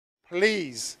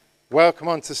please welcome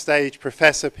onto stage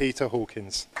Professor Peter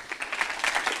Hawkins.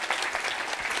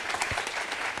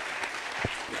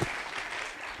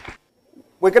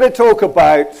 We're going to talk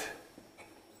about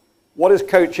what has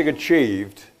coaching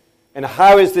achieved and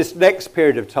how is this next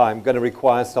period of time going to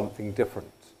require something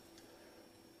different.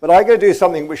 But I'm going to do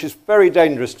something which is very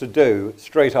dangerous to do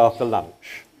straight after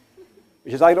lunch,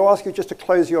 which is I'm going to ask you just to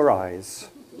close your eyes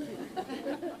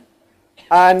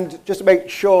and just to make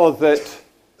sure that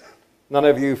none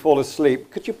of you fall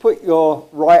asleep. Could you put your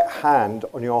right hand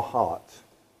on your heart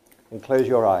and close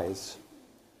your eyes?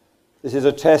 This is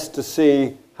a test to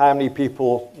see how many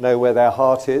people know where their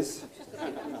heart is.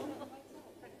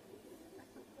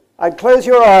 And close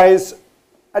your eyes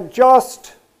and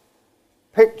just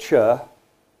picture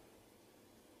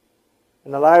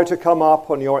and allow it to come up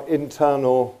on your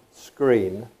internal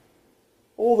screen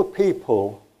all the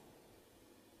people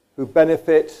who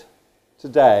benefit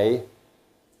today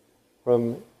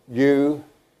from you,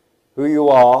 who you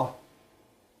are,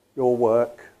 your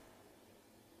work.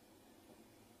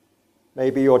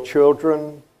 Maybe your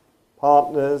children,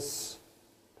 partners,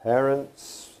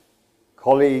 parents,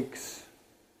 colleagues,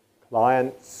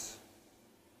 clients,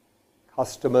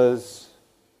 customers.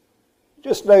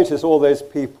 Just notice all those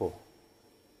people.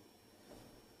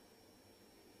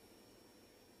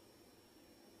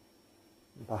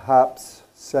 Perhaps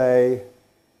say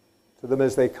to them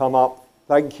as they come up,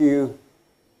 thank you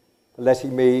for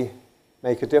letting me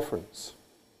make a difference.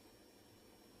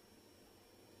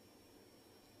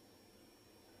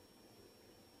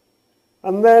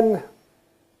 And then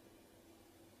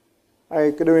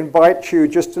I'm going to invite you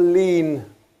just to lean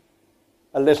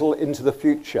a little into the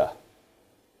future.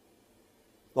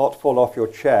 Not fall off your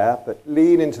chair, but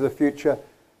lean into the future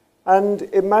and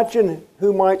imagine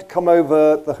who might come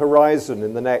over the horizon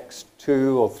in the next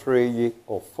 2 or 3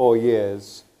 or 4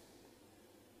 years,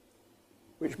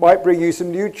 which might bring you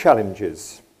some new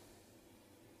challenges.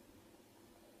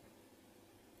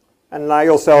 And allow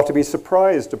yourself to be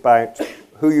surprised about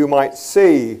who you might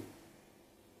see,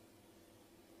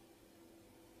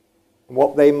 and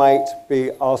what they might be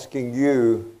asking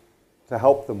you to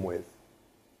help them with.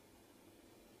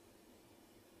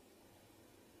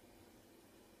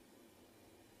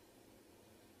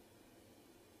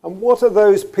 And what are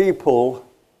those people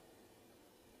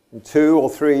in 2 or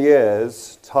 3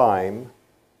 years' time?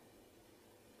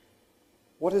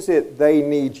 What is it they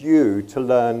need you to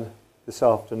learn this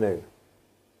afternoon?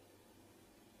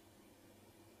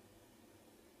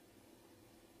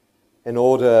 In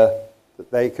order that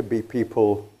they could be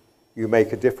people you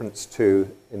make a difference to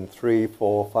in 3,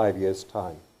 4, 5 years'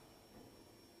 time.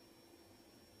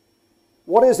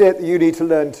 What is it that you need to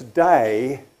learn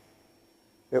today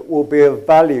that will be of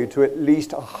value to at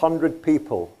least 100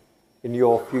 people in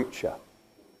your future?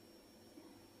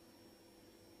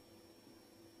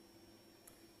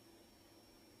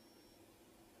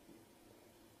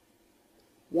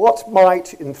 What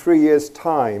might, in 3 years'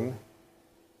 time,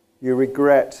 you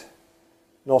regret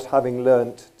not having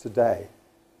learnt today,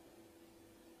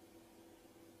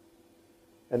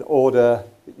 in order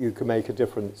that you can make a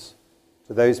difference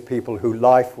to those people who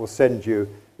life will send you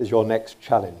as your next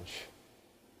challenge?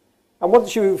 And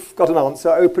once you've got an answer,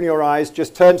 open your eyes,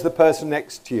 just turn to the person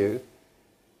next to you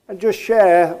and just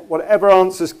share whatever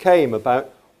answers came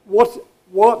about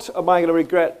what am I going to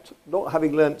regret not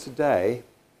having learnt today,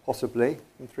 possibly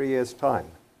in 3 years' time?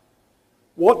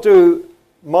 What do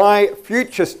my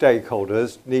future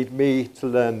stakeholders need me to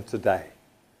learn today?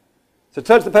 So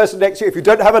turn to the person next to you. If you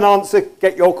don't have an answer,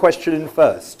 get your question in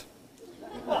first.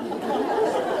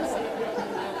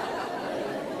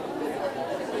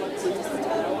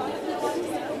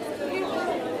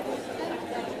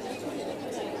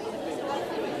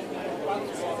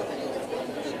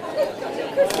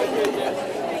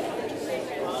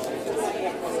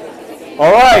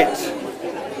 All right.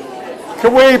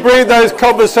 Can we bring those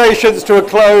conversations to a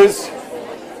close?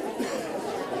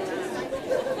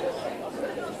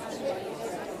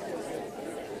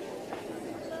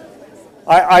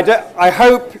 I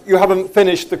hope you haven't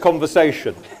finished the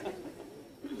conversation,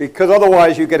 because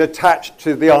otherwise you get attached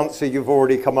to the answer you've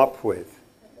already come up with.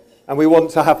 And we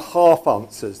want to have half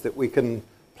answers that we can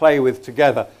play with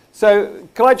together. So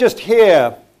can I just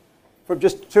hear from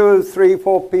just 2, 3,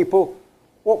 4 people,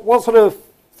 what sort of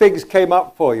things came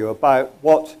up for you about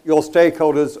what your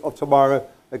stakeholders of tomorrow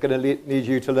are going to need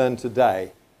you to learn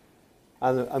today?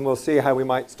 And we'll see how we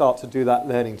might start to do that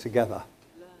learning together.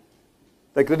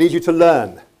 They're going to need you to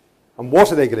learn. And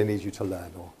what are they going to need you to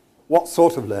learn? Or what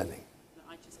sort of learning? That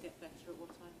I just get better at what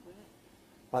I'm doing.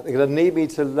 Right, they're going to need me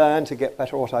to learn to get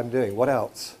better at what I'm doing. What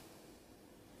else?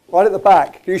 Right at the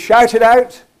back. Can you shout it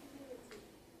out?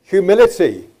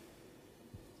 Humility.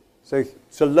 So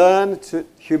to learn to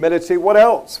humility. What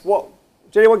else?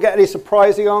 Did anyone get any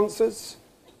surprising answers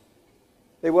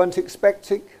they weren't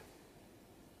expecting?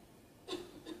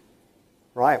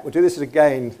 Right, we'll do this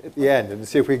again at the end and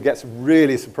see if we can get some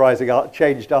really surprising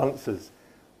changed answers.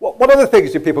 What other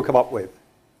things do people come up with?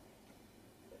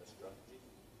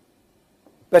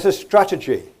 Better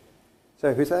strategy.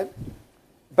 So who's that?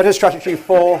 Better strategy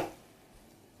for?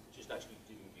 Just actually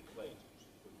dealing with your claims.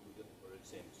 For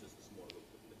example, just the smaller look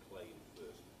at the claim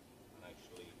first, and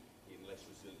actually being less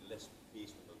resilient, less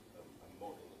based on a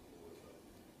model and more of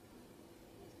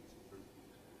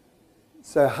a.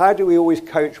 So how do we always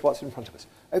coach what's in front of us?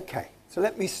 Okay, so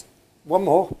let me, one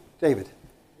more, David.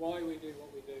 Why we do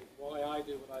what we do, why I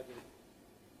do what I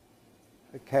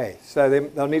do. Okay, so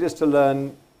they'll need us to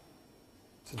learn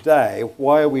today,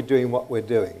 why are we doing what we're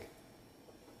doing?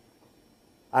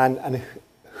 And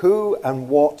who and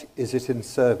what is it in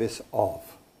service of?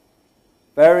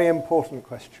 Very important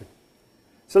question.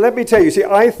 So let me tell you, see,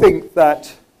 I think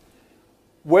that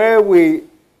where we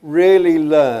really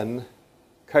learn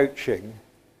coaching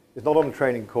is not on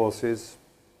training courses,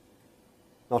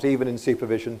 not even in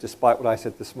supervision, despite what I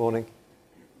said this morning.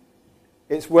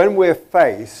 It's when we're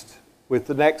faced with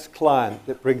the next client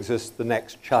that brings us the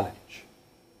next challenge.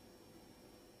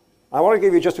 I want to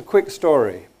give you just a quick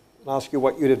story and ask you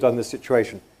what you'd have done in this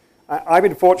situation. I've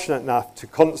been fortunate enough to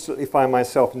constantly find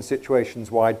myself in situations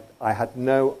where I had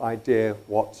no idea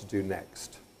what to do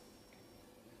next.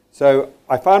 So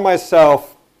I found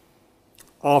myself,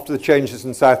 after the changes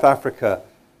in South Africa,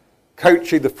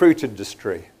 coaching the fruit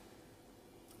industry.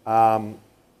 I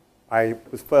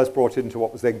was first brought into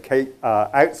what was then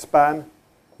Outspan.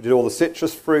 We did all the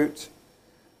citrus fruit.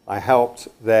 I helped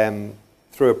them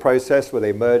through a process where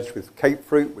they merged with Cape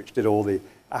Fruit, which did all the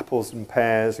apples and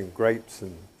pears and grapes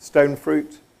and stone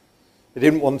fruit. They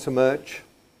didn't want to merge.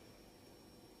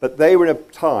 But they were in a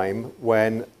time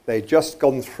when they'd just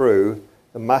gone through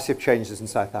the massive changes in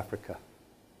South Africa.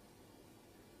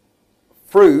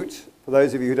 Fruit, for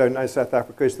those of you who don't know South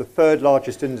Africa, is the third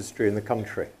largest industry in the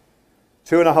country.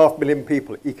 2.5 million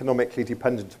people economically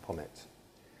dependent upon it.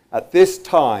 At this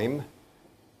time,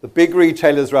 the big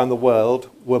retailers around the world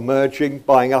were merging,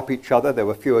 buying up each other. There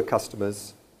were fewer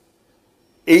customers.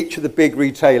 Each of the big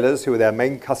retailers, who were their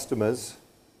main customers,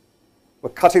 were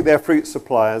cutting their fruit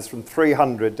suppliers from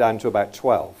 300 down to about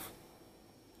 12.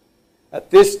 At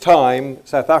this time,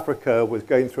 South Africa was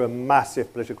going through a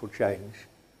massive political change.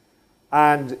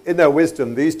 And in their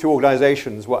wisdom, these two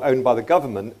organizations were owned by the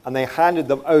government, and they handed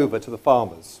them over to the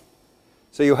farmers.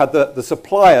 So you had the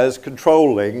suppliers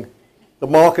controlling the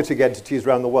marketing entities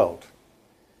around the world.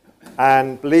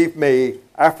 And believe me,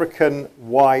 African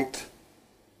white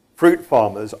fruit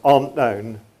farmers aren't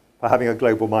known for having a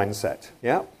global mindset.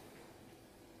 Yeah?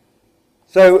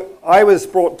 So I was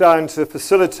brought down to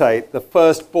facilitate the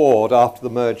first board after the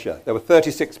merger. There were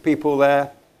 36 people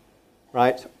there,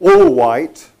 right? All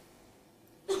white.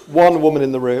 One woman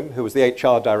in the room who was the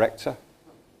HR director,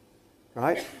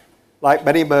 right? Like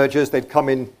many mergers, they'd come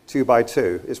in 2 by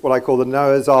 2. It's what I call the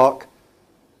Noah's Ark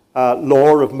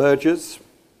law of mergers,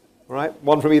 right?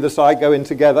 One from either side go in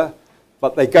together,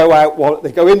 but they go out.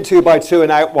 They go in 2 by 2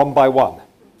 and out 1 by 1.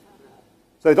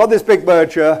 So they'd done this big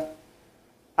merger,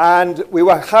 and we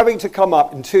were having to come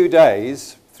up in 2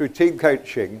 days through team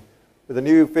coaching with a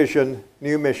new vision,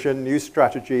 new mission, new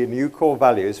strategy, new core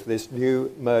values for this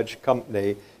new merged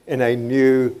company in a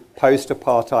new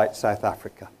post-apartheid South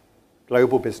Africa.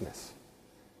 Global business.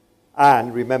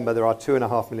 And remember, there are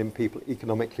 2.5 million people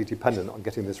economically dependent on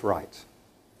getting this right.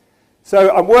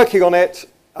 So I'm working on it.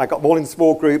 I got them all in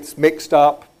small groups, mixed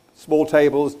up, small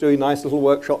tables, doing nice little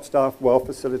workshop stuff, well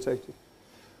facilitated.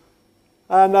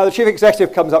 And the chief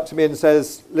executive comes up to me and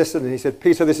says, listen, and he said,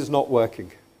 Peter, this is not working.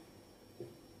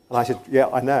 And I said, yeah,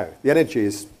 I know. The energy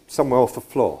is somewhere off the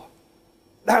floor.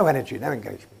 No energy, no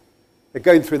engagement. They're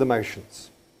going through the motions.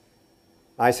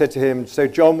 I said to him, so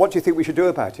John, what do you think we should do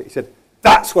about it? He said,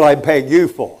 that's what I'm paying you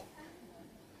for.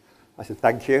 I said,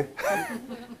 thank you.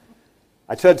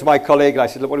 I turned to my colleague and I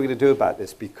said, look, what are we going to do about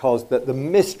this? Because the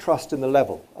mistrust in the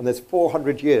level, and there's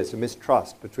 400 years of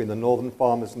mistrust between the northern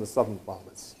farmers and the southern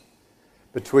farmers,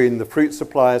 between the fruit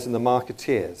suppliers and the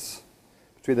marketeers,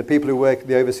 between the people who work in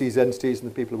the overseas entities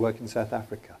and the people who work in South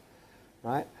Africa,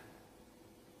 right?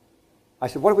 I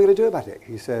said, what are we going to do about it?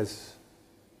 He says,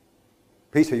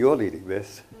 Peter, you're leading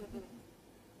this.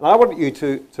 And I want you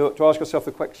to ask yourself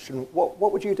the question, what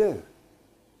would you do?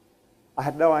 I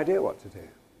had no idea what to do.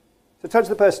 So turn to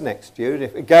the person next to you,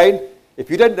 and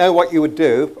if you don't know what you would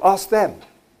do, ask them.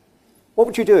 What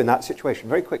would you do in that situation?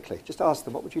 Very quickly, just ask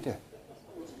them, what would you do?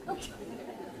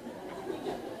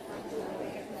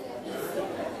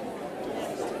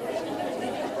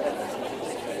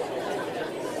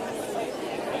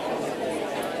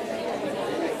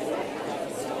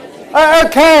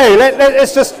 Okay,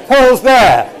 let's just pause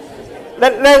there.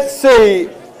 Let's see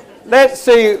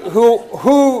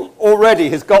who already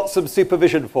has got some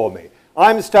supervision for me.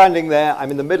 I'm standing there,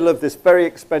 I'm in the middle of this very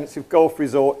expensive golf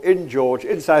resort in George,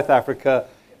 in South Africa,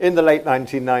 in the late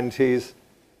 1990s,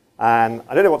 and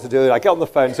I don't know what to do. I get on the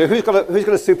phone, so who's going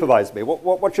to supervise me?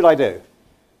 What should I do?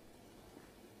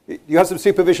 You have some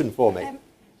supervision for me?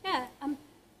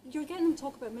 You're getting them to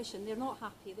talk about mission. They're not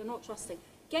happy, they're not trusting.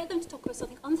 Get them to talk about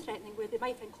something unthreatening where they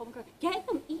might find common ground. Get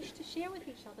them each to share with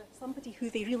each other somebody who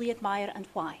they really admire and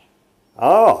why.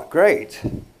 Oh, great.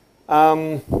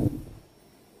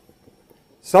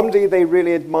 Somebody they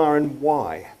really admire and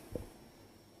why.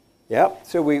 Yeah,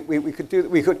 so we could do that.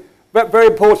 We could, but very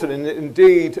important, and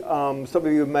indeed, some of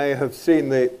you may have seen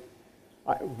the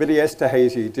Billy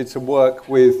Esterhazy did some work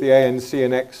with the ANC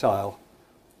in exile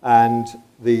and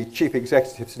the chief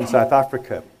executives in South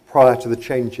Africa prior to the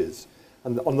changes.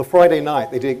 And on the Friday night,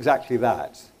 they did exactly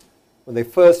that. When they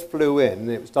first flew in,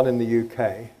 it was done in the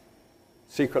UK,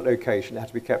 secret location, it had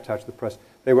to be kept out of the press.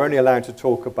 They were only allowed to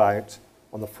talk about,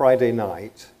 on the Friday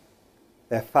night,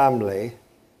 their family,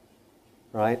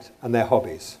 right, and their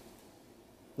hobbies.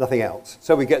 Nothing else.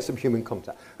 So we get some human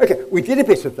contact. Okay, we did a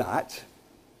bit of that,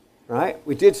 right?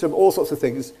 We did all sorts of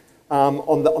things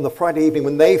on the Friday evening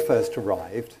when they first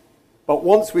arrived. But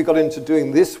once we got into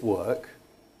doing this work,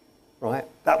 right,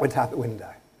 that went out the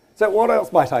window. So what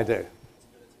else might I do?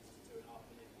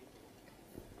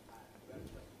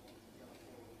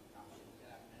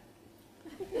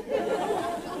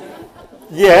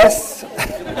 Yes,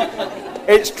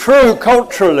 it's true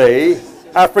culturally,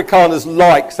 Afrikaners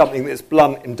like something that's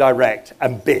blunt and direct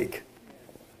and big,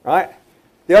 right?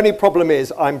 The only problem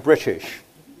is I'm British,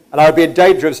 and I'd be in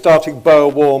danger of starting Boer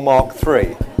War Mark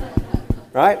III,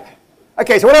 right?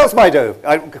 Okay, so what else might I do?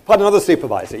 I find another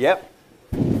supervisor, yep.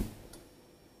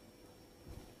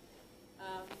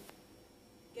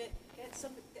 Get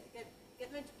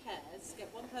them into pairs,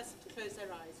 get one person to close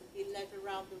their eyes and be led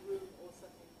around the room or something.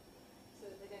 So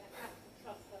they're going to have to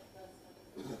trust that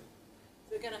person.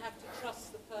 They're going to have to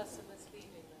trust the person that's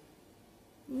leading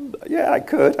them. Yeah, I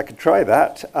could try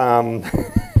that. I'm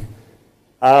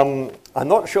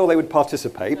not sure they would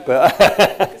participate, no, but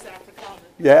because they're Afrikaner.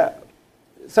 Yeah.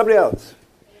 Somebody else.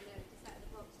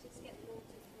 Just get them all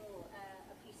to draw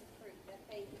a piece of fruit, their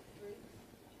favourite fruit,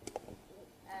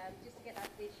 just to get that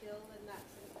visual and that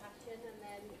sort of passion, and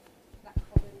then that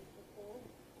common rapport.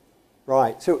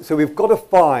 Right. So we've got to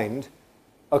find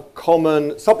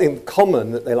something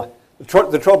common that they like.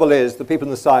 The trouble is, the people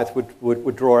in the south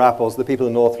would draw apples, the people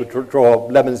in the north would draw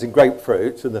lemons and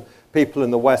grapefruits, and the people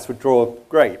in the west would draw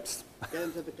grapes. Get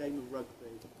into the game of rugby.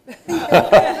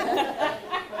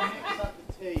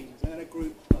 Teams and then a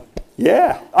group hug.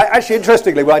 Yeah. Actually,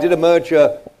 interestingly, when I did a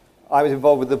merger, I was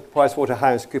involved with the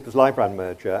PricewaterhouseCoopers Lybrand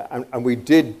merger, and we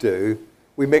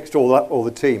mixed all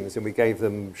the teams, and we gave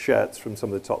them shirts from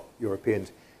some of the top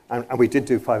Europeans, and we did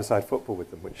do five-a-side football with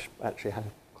them, which actually had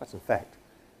quite some effect,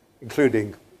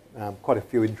 including quite a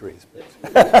few injuries.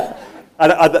 And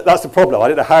that's the problem. I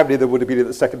don't know how many there would have been at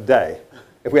the second day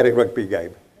if we had a rugby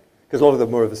game, because a lot of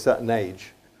them were of a certain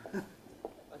age. I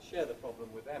share the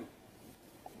problem with them.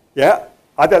 Yeah,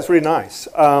 that's really nice.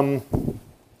 Now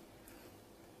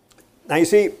you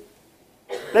see,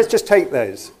 let's just take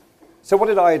those. So what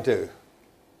did I do?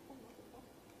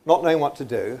 Not knowing what to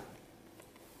do,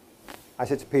 I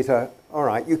said to Peter, all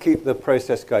right, you keep the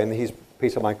process going. He's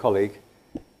Peter, my colleague.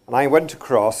 And I went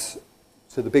across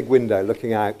to the big window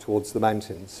looking out towards the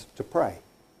mountains to pray.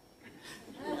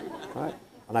 Right?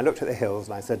 And I looked at the hills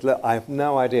and I said, look, I have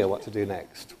no idea what to do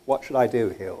next. What should I do,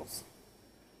 hills?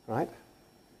 Right?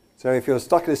 So if you're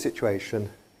stuck in a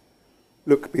situation,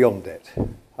 look beyond it,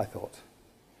 I thought.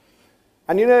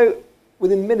 And you know,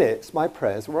 within minutes, my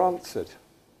prayers were answered.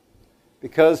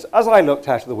 Because as I looked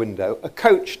out of the window, a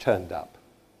coach turned up.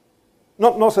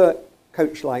 Not a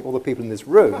coach like all the people in this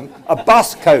room, a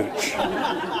bus coach.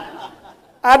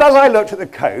 And as I looked at the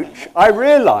coach, I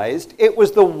realized it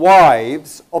was the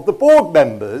wives of the board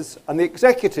members and the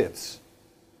executives,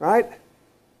 right?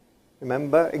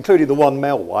 Remember, including the one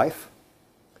male wife,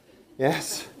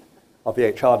 yes, of the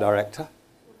HR director.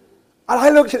 And I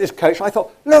looked at this coach and I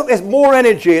thought, look, there's more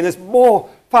energy and there's more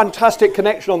fantastic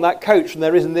connection on that coach than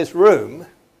there is in this room.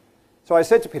 So I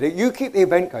said to Peter, you keep the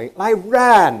event going. And I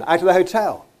ran out of the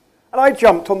hotel. And I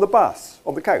jumped on the bus,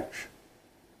 on the coach,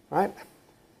 right?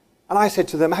 And I said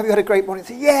to them, have you had a great morning?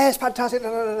 They said, yes, fantastic. You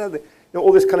know,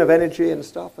 all this kind of energy and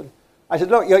stuff. And I said,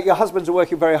 look, your husbands are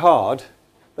working very hard,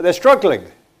 but they're struggling.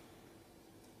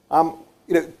 You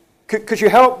know, could you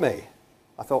help me?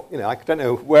 I thought, you know, I don't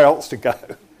know where else to go.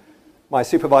 My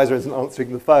supervisor isn't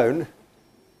answering the phone.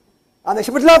 And they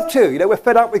said, we'd love to. You know, we're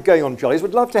fed up with going on jollies.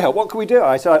 We'd love to help. What can we do?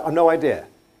 I said, I've no idea.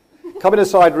 Come in a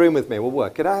side room with me. We'll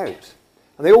work it out.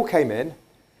 And they all came in.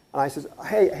 And I said,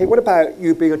 hey, what about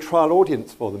you being a trial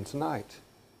audience for them tonight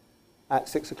at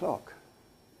 6 o'clock?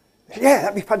 Yeah,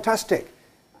 that'd be fantastic.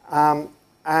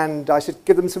 And I said,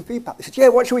 give them some feedback. They said, yeah,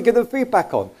 what should we give them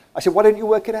feedback on? I said, why don't you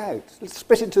work it out? Let's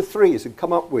split into threes and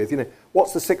come up with, you know,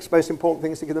 what's the 6 most important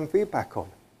things to give them feedback on?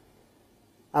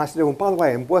 And I said, well, by the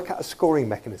way, and work out a scoring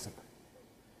mechanism.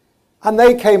 And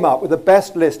they came up with the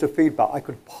best list of feedback I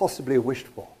could possibly have wished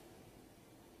for.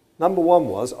 Number 1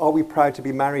 was, are we proud to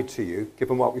be married to you,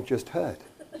 given what we've just heard?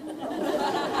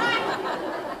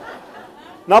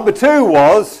 Number 2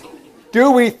 was, do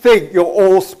we think you're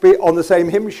all on the same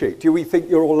hymn sheet? Do we think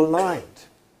you're all aligned?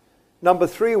 Number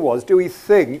 3 was, do we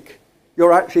think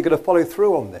you're actually going to follow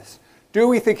through on this? Do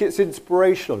we think it's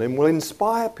inspirational and will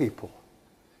inspire people?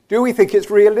 Do we think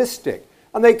it's realistic?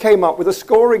 And they came up with a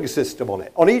scoring system on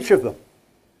it, on each of them.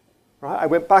 Right? I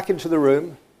went back into the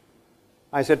room.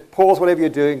 I said, pause whatever you're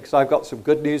doing, because I've got some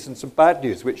good news and some bad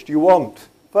news. Which do you want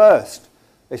first?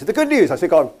 They said, the good news. I said,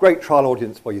 I've got a great trial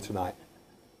audience for you tonight.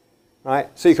 Right?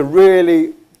 So you can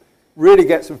really, really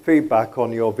get some feedback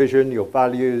on your vision, your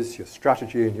values, your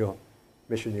strategy, and your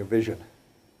mission, your vision.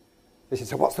 They said,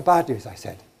 so what's the bad news? I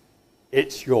said,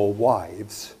 it's your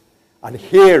wives. And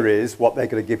here is what they're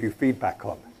going to give you feedback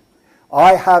on.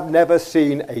 I have never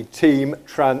seen a team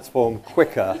transform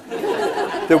quicker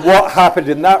than what happened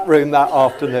in that room that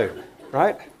afternoon,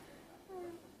 right?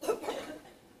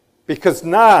 Because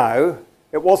now,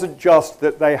 it wasn't just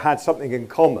that they had something in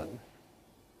common,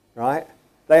 right?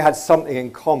 They had something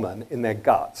in common in their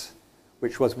guts,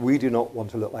 which was, we do not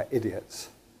want to look like idiots,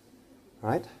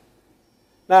 right?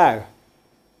 Now,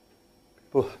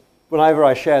 whenever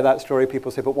I share that story,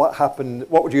 people say, but what happened,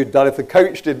 what would you have done if the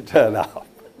coach didn't turn up?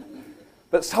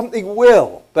 But something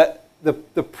will. But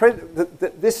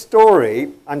this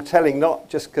story I'm telling not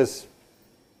just because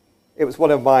it was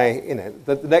one of my, you know,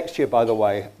 the next year, by the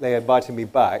way, they invited me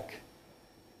back,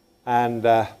 and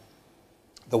the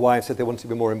wife said they wanted to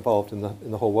be more involved in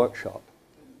the whole workshop.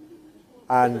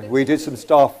 And we did some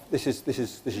stuff. This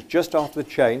is just after the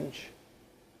change.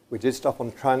 We did stuff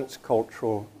on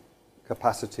transcultural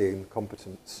capacity and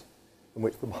competence, in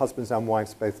which the husbands and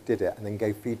wives both did it and then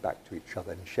gave feedback to each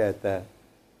other and shared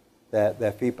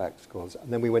their feedback scores.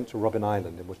 And then we went to Robben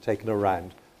Island and were taken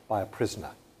around by a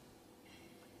prisoner.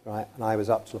 Right? And I was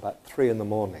up till about 3 in the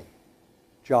morning,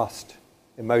 just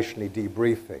emotionally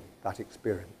debriefing that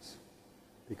experience.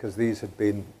 Because these had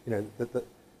been, you know,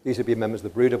 these had been members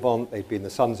of the Broederbond, they'd been the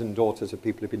sons and daughters of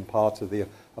people who'd been part of the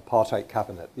apartheid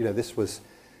cabinet. You know, this was,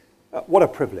 what a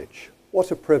privilege.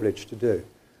 What a privilege to do.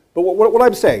 But what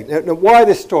I'm saying, now why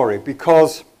this story?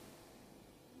 Because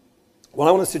what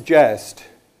I want to suggest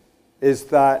is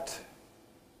that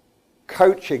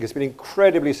coaching has been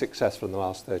incredibly successful in the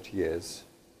last 30 years,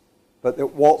 but that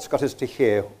what's got us to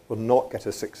here will not get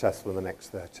us successful in the next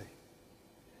 30.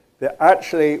 That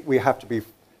actually we have to be,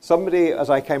 somebody as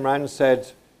I came around said,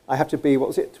 I have to be, what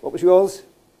was it? What was yours?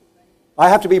 I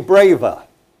have to be braver.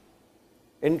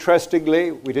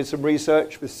 Interestingly, we did some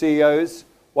research with CEOs.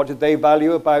 What did they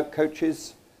value about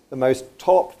coaches? The most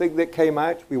top thing that came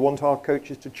out, we want our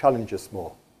coaches to challenge us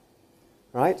more.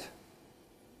 Right?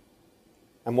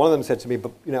 And one of them said to me,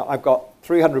 but you know, I've got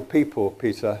 300 people,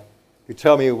 Peter, who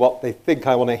tell me what they think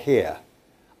I want to hear.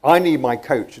 I need my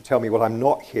coach to tell me what I'm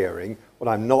not hearing, what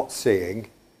I'm not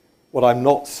seeing, what I'm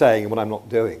not saying, and what I'm not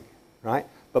doing. Right?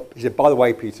 But he said, by the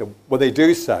way, Peter, when they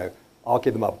do so, I'll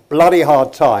give them a bloody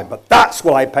hard time, but that's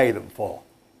what I pay them for.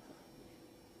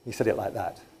 He said it like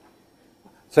that.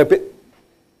 So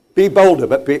be bolder,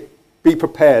 but be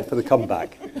prepared for the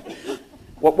comeback.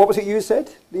 What was it you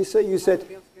said, Lisa? You said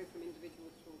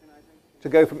to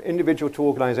go from individual to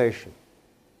organisation.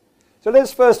 So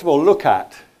let's first of all look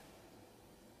at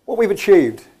what we've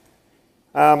achieved.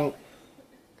 David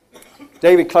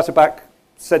Clutterback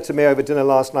said to me over dinner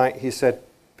last night, he said,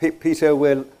 Peter,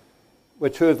 we're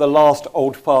 2 of the last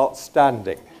old farts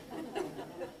standing.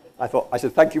 I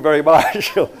said, thank you very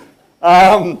much.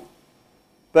 But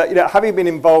you know, having been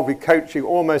involved with coaching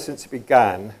almost since it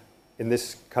began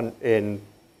in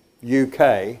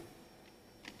UK,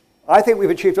 I think we've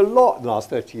achieved a lot in the last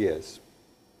 30 years.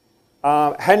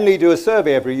 Henley do a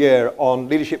survey every year on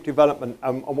leadership development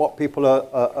and what people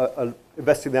are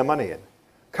investing their money in.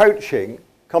 Coaching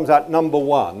comes out number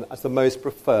 1 as the most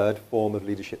preferred form of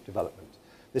leadership development.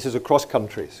 This is across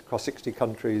countries, across 60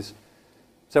 countries,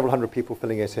 several hundred people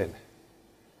filling it in.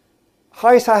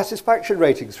 High satisfaction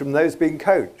ratings from those being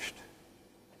coached.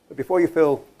 But before you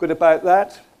feel good about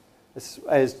that, As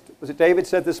was it David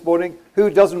said this morning, who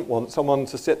doesn't want someone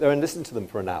to sit there and listen to them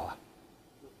for an hour?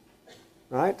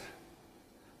 Right?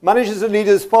 Managers and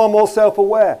leaders far more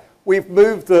self-aware. We've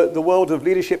moved the world of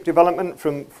leadership development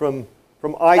from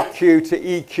IQ to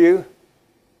EQ.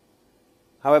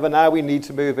 However, now we need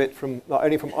to move it from not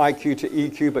only from IQ to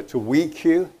EQ, but to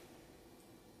WeQ,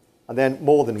 and then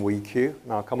more than WeQ,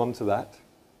 and I'll come on to that.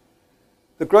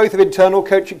 The growth of internal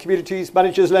coaching communities,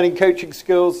 managers learning coaching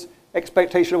skills,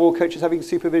 expectation of all coaches having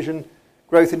supervision,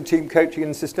 growth in team coaching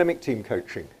and systemic team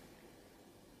coaching.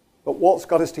 But what's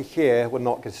got us to here will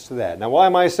not get us to there. Now, why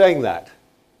am I saying that?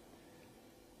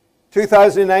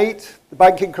 2008, the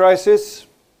banking crisis,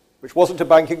 which wasn't a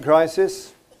banking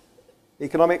crisis.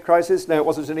 Economic crisis? No, it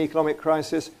wasn't an economic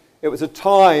crisis. It was a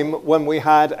time when we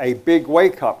had a big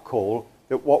wake-up call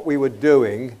that what we were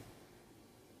doing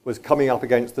was coming up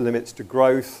against the limits to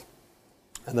growth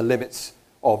and the limits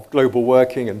of global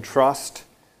working and trust,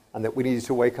 and that we needed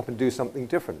to wake up and do something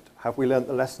different. Have we learnt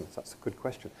the lessons? That's a good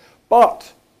question.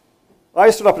 But I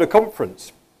stood up at a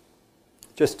conference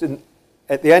just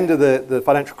at the end of the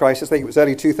financial crisis, I think it was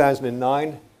early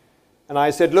 2009, and I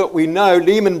said, look, we know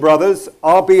Lehman Brothers,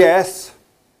 RBS,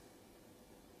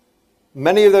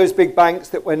 many of those big banks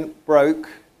that went broke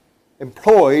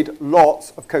employed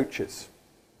lots of coaches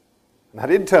and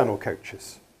had internal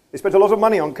coaches. They spent a lot of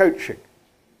money on coaching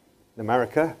in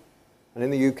America and in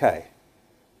the UK.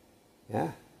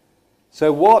 Yeah?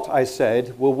 So what, I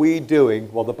said, were we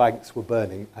doing while the banks were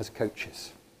burning as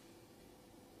coaches?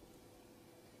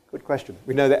 Good question.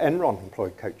 We know that Enron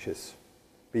employed coaches.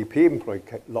 BP employed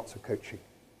lots of coaching.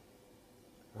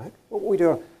 Right? What were we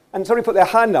doing? And somebody put their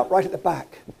hand up right at the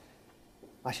back.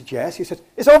 I said, yes. He said,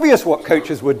 it's obvious what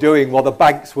coaches were doing while the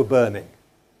banks were burning.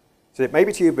 I said, it may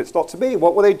be to you, but it's not to me.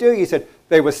 What were they doing? He said,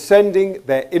 they were sending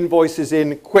their invoices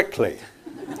in quickly.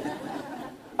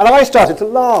 And I started to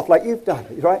laugh like you've done,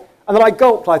 right? And then I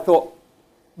gulped. I thought,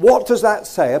 what does that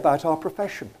say about our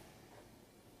profession?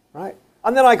 Right?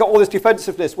 And then I got all this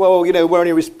defensiveness. Well, you know, we're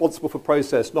only responsible for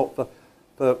process, not for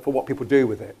what people do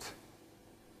with it.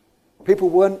 People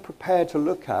weren't prepared to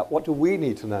look at what do we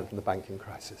need to learn from the banking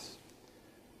crisis.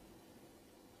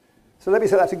 So let me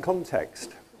set that in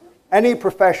context. Any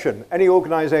profession, any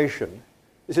organisation,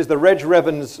 this is the Reg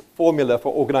Revens formula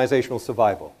for organisational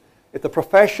survival. If the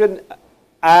profession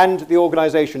and the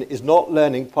organisation is not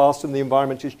learning faster than the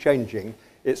environment is changing,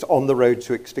 it's on the road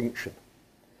to extinction.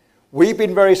 We've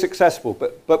been very successful,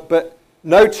 but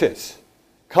notice,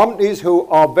 companies who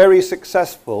are very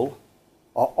successful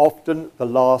are often the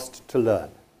last to learn.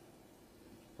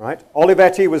 Right?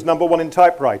 Olivetti was #1 in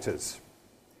typewriters.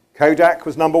 Kodak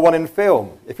was #1 in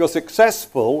film. If you're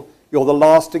successful, you're the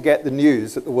last to get the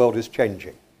news that the world is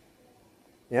changing.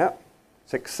 Yeah?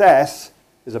 Success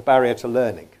is a barrier to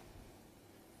learning.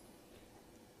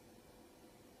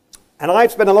 And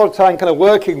I've spent a lot of time kind of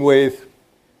working with,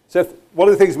 so one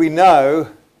of the things we know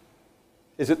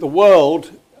is that the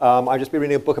world, I've just been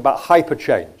reading a book about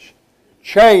hyperchange.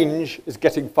 Change is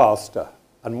getting faster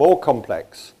and more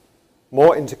complex,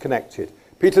 more interconnected.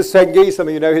 Peter Senge, some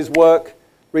of you know his work,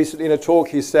 recently in a talk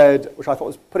he said, which I thought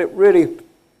was put it really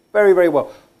very, very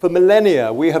well. For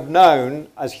millennia, we have known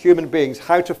as human beings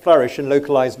how to flourish in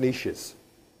localized niches.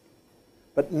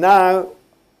 But now,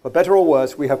 for better or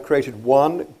worse, we have created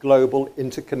one global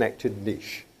interconnected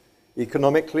niche,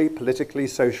 economically, politically,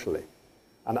 socially.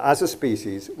 And as a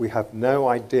species, we have no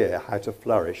idea how to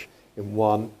flourish in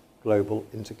one global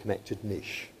interconnected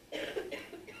niche.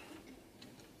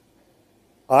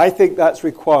 I think that's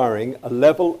requiring a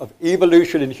level of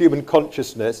evolution in human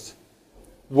consciousness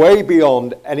way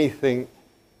beyond anything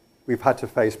we've had to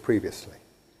face previously.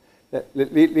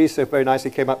 Lisa very nicely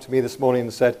came up to me this morning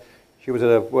and said she was at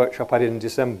a workshop I did in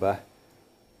December,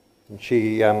 and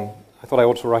I thought I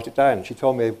ought to write it down. She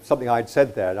told me something I'd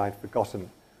said there and I'd forgotten,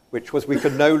 which was we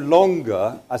can no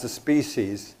longer, as a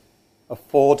species,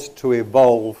 afford to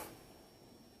evolve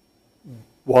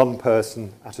one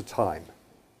person at a time.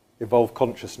 Evolve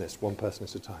consciousness, one person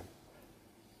at a time.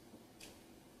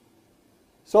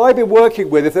 So I've been working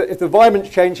with, if the environment's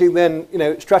changing, then, you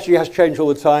know, strategy has changed all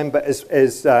the time, but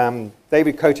as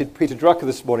David quoted Peter Drucker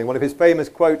this morning, one of his famous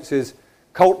quotes is,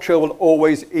 culture will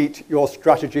always eat your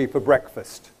strategy for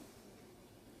breakfast.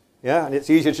 Yeah, and it's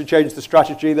easier to change the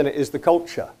strategy than it is the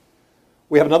culture.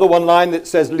 We have another one line that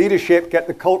says, leadership get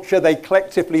the culture, they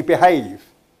collectively behave.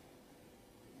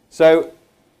 So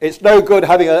it's no good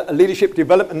having a leadership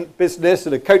development business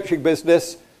and a coaching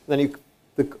business, and then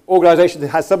the organisation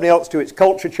has somebody else do its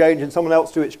culture change and someone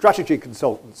else do its strategy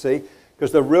consultancy,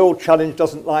 because the real challenge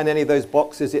doesn't lie in any of those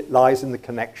boxes, it lies in the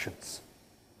connections.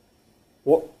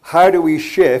 How do we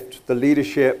shift the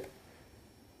leadership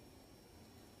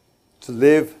to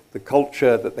live the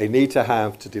culture that they need to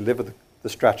have to deliver the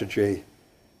strategy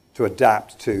to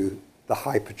adapt to the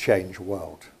hyper-change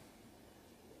world.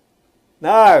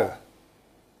 Now,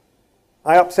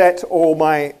 I upset all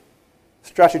my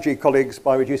strategy colleagues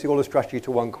by reducing all the strategy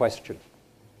to one question.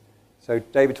 So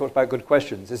David talked about good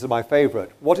questions. This is my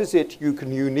favorite. What is it you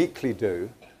can uniquely do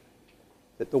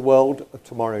that the world of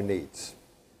tomorrow needs?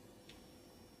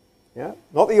 Yeah?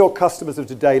 Not that your customers of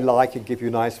today like and give you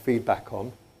nice feedback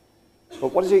on,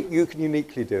 but what is it you can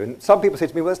uniquely do? And some people say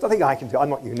to me, well, there's nothing I can do. I'm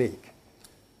not unique.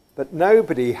 But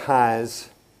nobody has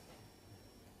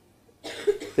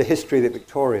the history that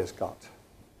Victoria's got.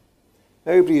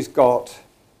 Nobody's got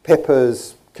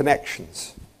Pippa's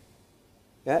connections.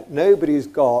 Yeah? Nobody's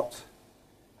got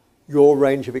your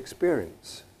range of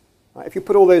experience. Right? If you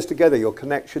put all those together, your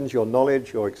connections, your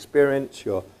knowledge, your experience,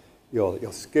 your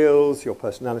skills, your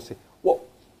personality,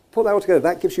 put that all together,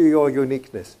 that gives you your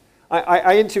uniqueness.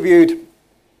 I interviewed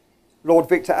Lord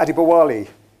Victor Adibawali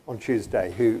on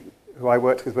Tuesday, who I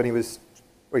worked with when he was,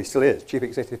 well, he still is, Chief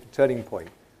Executive of Turning Point,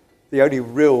 the only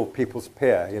real people's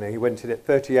peer. You know, he went in at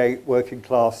 38, working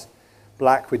class,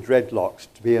 black with dreadlocks,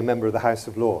 to be a member of the House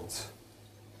of Lords.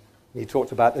 He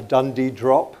talked about the Dundee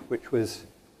drop, which was,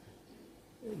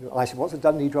 I said, what's a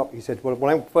Dundee drop? He said, well,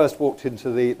 when I first walked into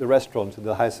the restaurant in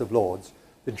the House of Lords,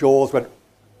 the jaws went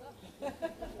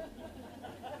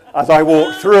as I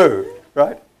walked through,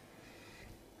 right?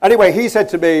 Anyway, he said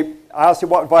to me, I asked him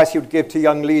what advice he would give to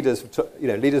young leaders,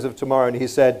 leaders of tomorrow, and he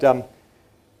said, the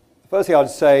first thing I'd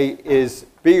say is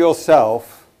be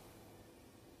yourself.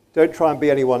 Don't try and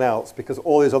be anyone else, because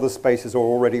all those other spaces are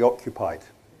already occupied.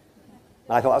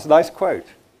 And I thought, that's a nice quote.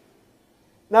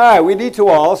 Now, we need to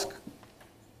ask,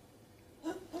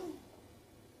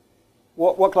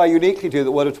 what can I uniquely do that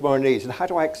the world of tomorrow needs, and how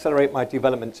do I accelerate my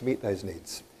development to meet those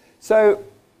needs? So,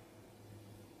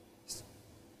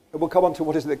 we'll come on to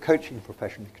what is it the coaching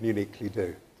profession can uniquely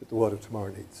do that the world of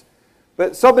tomorrow needs.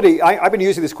 But somebody, I've been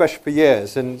using this question for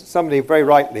years, and somebody very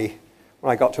rightly, when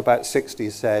I got to about 60,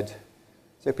 said,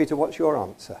 so Peter, what's your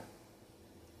answer?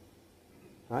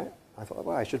 Right? I thought,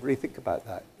 well, I should really think about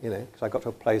that, because I got to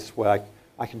a place where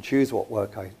I can choose what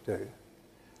work I do.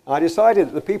 And I decided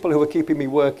that the people who were keeping me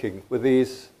working were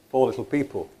these 4 little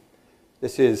people.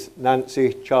 This is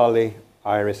Nancy, Charlie,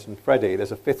 Iris, and Freddie.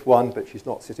 There's a 5th one, but she's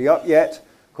not sitting up yet,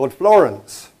 called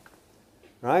Florence.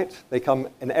 Right? They come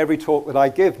in every talk that I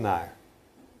give now,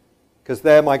 because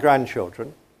they're my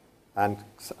grandchildren. And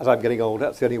as I'm getting older,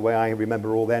 that's the only way I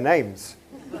remember all their names,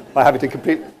 by having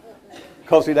to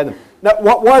constantly learn them. Now,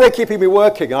 why are they keeping me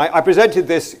working? And I presented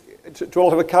this to a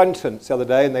lot of accountants the other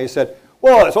day, and they said,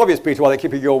 well, it's obvious, Peter, why they're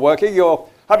keeping you working. You're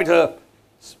having to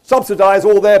subsidise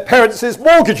all their parents'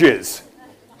 mortgages.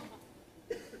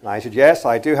 And I said, yes,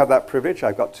 I do have that privilege.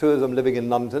 I've got 2 of them living in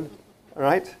London, all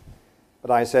right? But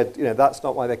I said, that's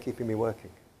not why they're keeping me working,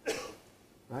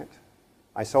 right?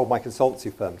 I sold my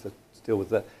consultancy firm to deal with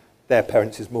their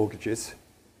parents' mortgages.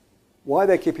 Why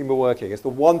they're keeping me working is the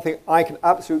one thing I can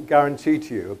absolutely guarantee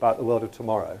to you about the world of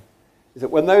tomorrow is that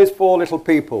when those 4 little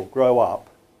people grow up,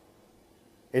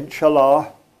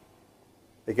 inshallah,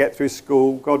 they get through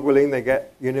school, God willing, they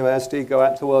get university, go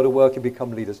out into the world of work and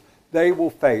become leaders, they will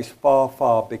face far,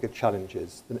 far bigger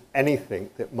challenges than anything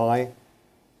that my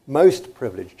most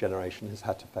privileged generation has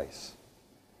had to face.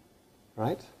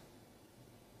 Right?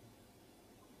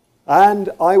 And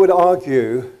I would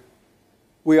argue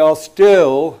we are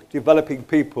still developing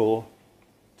people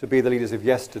to be the leaders of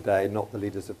yesterday, not the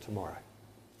leaders of tomorrow.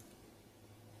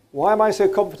 Why am I so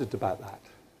confident about that?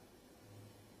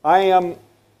 I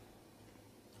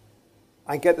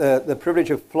get the privilege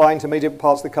of flying to many different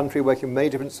parts of the country, working with many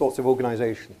different sorts of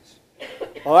organisations.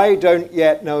 I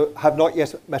have not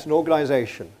yet met an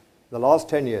organisation in the last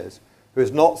 10 years who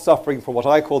is not suffering from what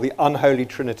I call the unholy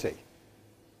trinity.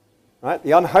 Right?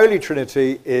 The unholy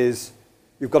trinity is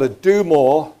you've got to do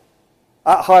more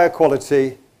at higher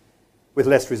quality with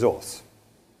less resource.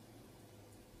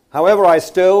 However, I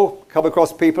still come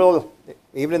across people,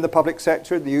 even in the public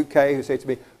sector in the UK, who say to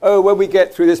me, oh, when we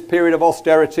get through this period of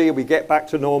austerity, we get back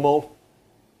to normal.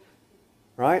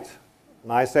 Right?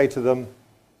 And I say to them,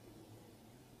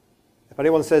 if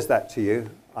anyone says that to you,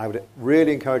 I would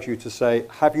really encourage you to say,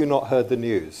 have you not heard the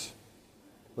news?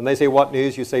 When they say what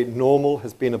news, you say normal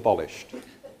has been abolished.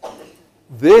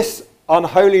 This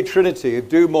unholy trinity of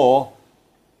do more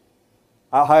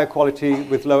at higher quality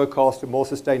with lower cost and more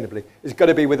sustainably is going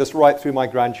to be with us right through my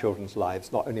grandchildren's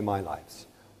lives, not only my lives.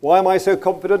 Why am I so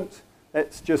confident?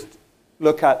 Let's just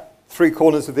look at 3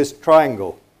 corners of this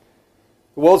triangle.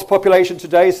 The world's population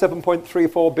today is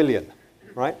 7.34 billion,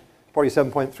 right? Probably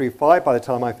 7.35 by the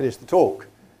time I finish the talk.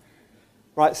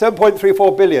 Right,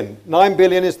 7.34 billion. 9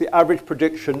 billion is the average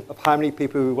prediction of how many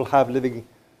people we will have living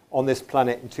on this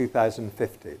planet in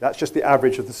 2050. That's just the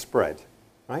average of the spread,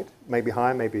 right? Maybe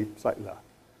higher, maybe slightly lower.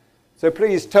 So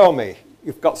please tell me,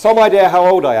 you've got some idea how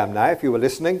old I am now, if you were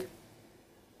listening.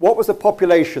 What was the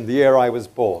population the year I was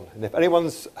born? And if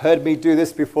anyone's heard me do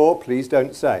this before, please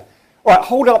don't say. All right,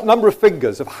 hold up a number of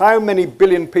figures of how many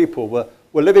billion people were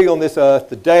living on this earth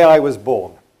the day I was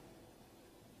born.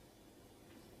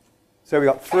 So we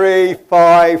got 3,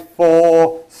 5,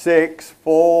 4, 6,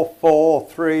 4, 4,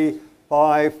 3,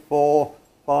 5, 4,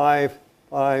 5,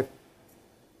 5.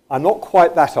 I'm not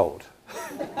quite that old.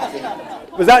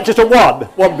 Was that just a 1?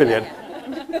 1 billion.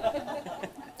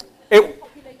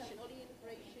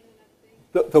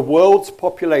 The world's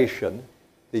population,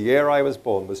 the year I was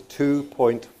born, was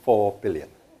 2.4 billion.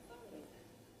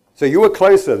 So you were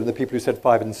closer than the people who said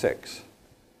 5 and 6.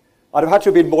 I'd have had to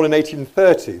have been born in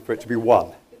 1830 for it to be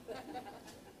 1.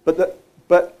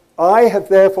 But I have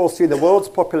therefore seen the world's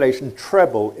population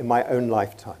treble in my own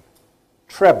lifetime.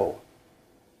 Treble.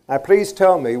 Now please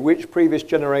tell me which previous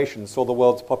generation saw the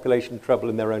world's population treble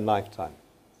in their own lifetime.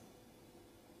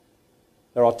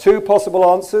 There are 2 possible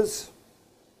answers.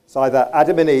 It's either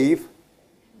Adam and Eve,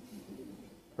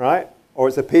 right? Or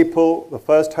it's the people, the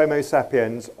first Homo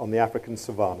sapiens on the African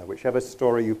savannah, whichever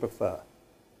story you prefer.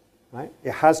 Right?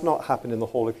 It has not happened in the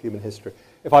whole of human history.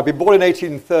 If I'd been born in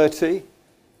 1830,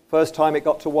 first time it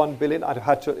got to 1 billion, I'd have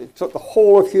had to, it took the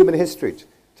whole of human history to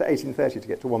 1830 to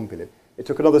get to 1 billion. It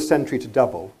took another century to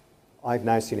double. I've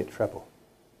now seen it treble.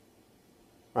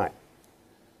 Right.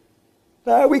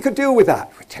 Now, we could deal with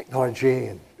that with technology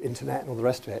and internet and all the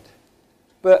rest of it.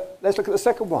 But let's look at the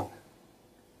second one.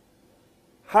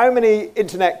 How many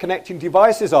internet connecting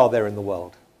devices are there in the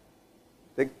world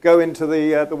that go into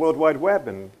the World Wide Web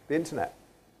and the internet?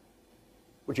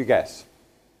 Would you guess?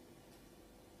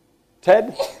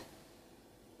 10?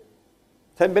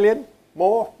 10 billion?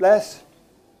 More? Less?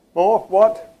 More?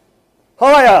 What?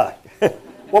 Higher!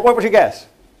 What would you guess?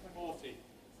 40.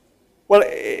 Well,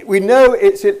 we know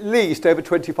it's at least over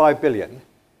 25 billion.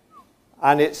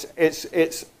 And it's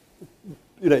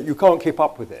you know, you can't keep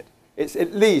up with it. It's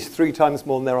at least 3 times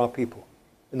more than there are people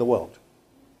in the world.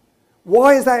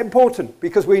 Why is that important?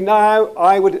 Because we now,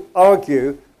 I would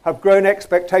argue, have grown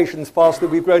expectations faster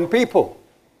than we've grown people.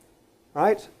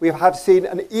 Right? We have seen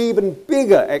an even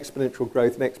bigger exponential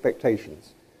growth in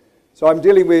expectations. So I'm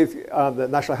dealing with the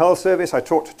National Health Service. I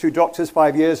talked to 2 doctors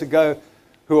 5 years ago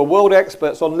who are world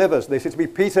experts on livers. They said to me,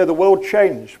 Peter, the world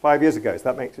changed 5 years ago. So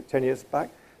that makes it 10 years back.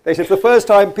 They said, for the first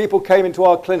time people came into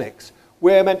our clinics,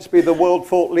 we're meant to be the world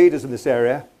thought leaders in this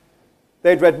area.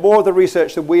 They'd read more of the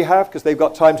research than we have because they've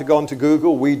got time to go onto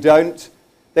Google. We don't.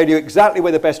 They knew exactly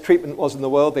where the best treatment was in the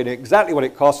world. They knew exactly what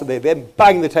it cost, and they then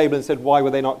banged the table and said, why were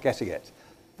they not getting it?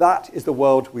 That is the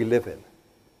world we live in.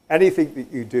 Anything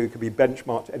that you do can be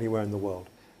benchmarked anywhere in the world.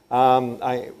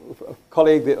 A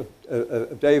colleague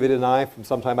of David and I from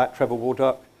some time back, Trevor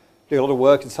Waldock, doing a lot of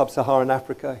work in sub-Saharan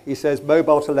Africa. He says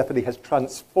mobile telephony has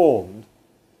transformed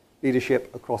leadership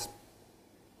across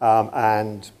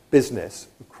and business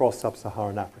across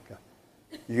sub-Saharan Africa.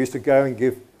 You used to go and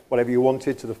give whatever you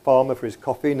wanted to the farmer for his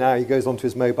coffee. Now he goes onto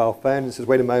his mobile phone and says,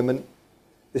 wait a moment,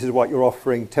 this is what you're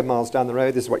offering 10 miles down the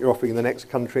road, this is what you're offering in the next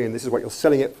country, and this is what you're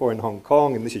selling it for in Hong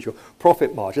Kong, and this is your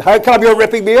profit margin. How come you're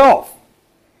ripping me off?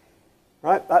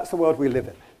 Right? That's the world we live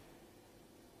in.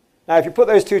 Now, if you put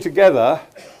those 2 together,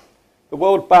 the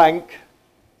World Bank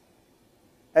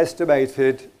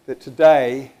estimated that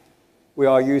today we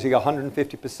are using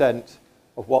 150%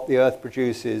 of what the Earth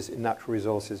produces in natural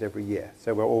resources every year.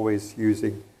 So we're always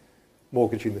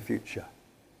mortgaging the future.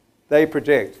 They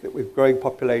predict that with growing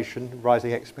population,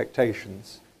 rising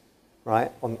expectations, right,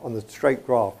 on the straight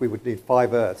graph, we would need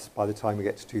 5 Earths by the time we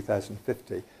get to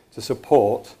 2050 to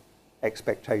support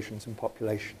expectations and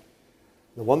population.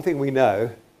 The one thing we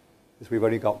know is we've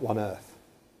only got 1 Earth.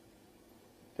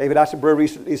 David Attenborough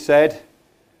recently said,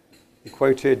 he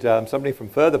quoted somebody from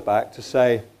further back to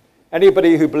say,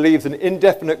 anybody who believes in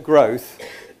indefinite growth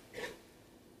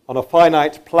on a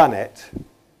finite planet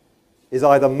is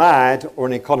either mad or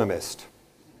an economist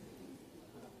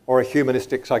or a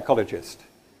humanistic psychologist.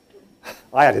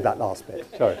 I added that last bit,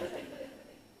 sorry.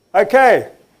 Okay,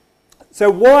 so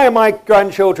why are my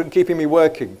grandchildren keeping me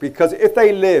working? Because if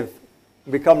they live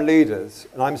and become leaders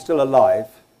and I'm still alive,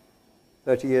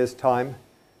 30 years' time,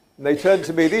 and they turn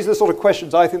to me, these are the sort of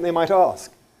questions I think they might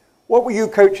ask. What were you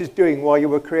coaches doing while you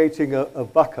were creating a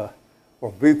VUCA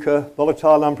or VUCA,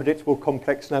 volatile, unpredictable,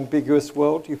 complex and ambiguous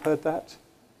world? You've heard that?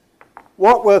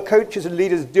 What were coaches and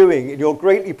leaders doing in your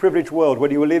greatly privileged world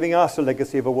when you were leaving us a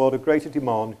legacy of a world of greater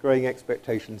demand, growing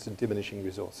expectations and diminishing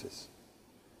resources?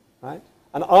 right?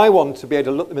 And I want to be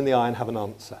able to look them in the eye and have an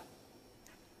answer.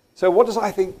 So what does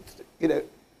I think,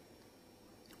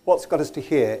 what's got us to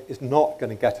here is not going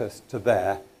to get us to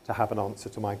there to have an answer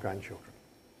to my grandchildren.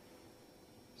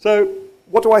 So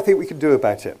what do I think we can do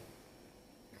about it?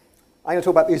 I'm going to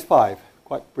talk about these 5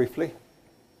 quite briefly.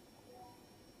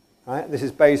 Right? This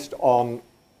is based on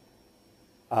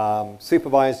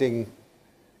supervising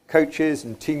coaches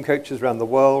and team coaches around the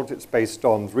world. It's based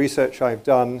on research I've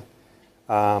done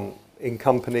in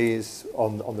companies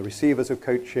on the receivers of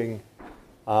coaching.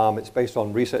 It's based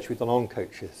on research we've done on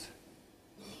coaches.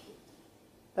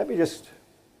 Let me just,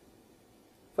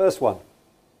 first one.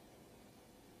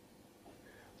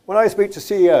 When I speak to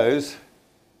CEOs,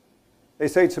 they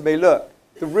say to me, look,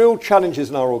 the real challenges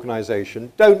in our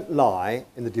organization don't lie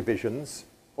in the divisions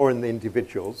or in the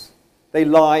individuals. They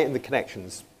lie in the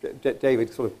connections.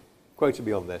 David sort of quoted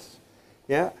me on this.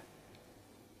 Yeah?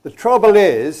 The trouble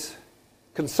is,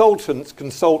 consultants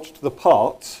consult to the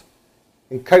parts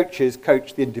and coaches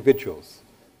coach the individuals.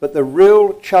 But the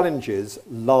real challenges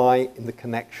lie in the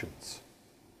connections.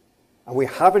 And we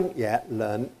haven't yet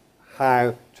learned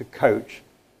how to coach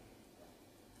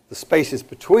the spaces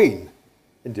between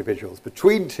individuals,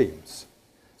 between teams.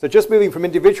 So just moving from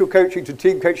individual coaching to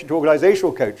team coaching to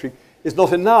organizational coaching is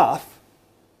not enough,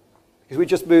 because we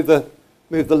just move the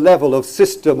level of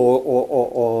system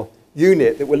or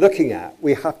unit that we're looking at.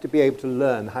 We have to be able to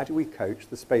learn how do we coach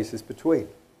the spaces between.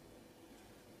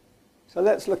 So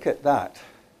let's look at that.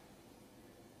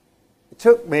 It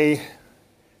took me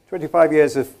 25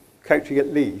 years of coaching at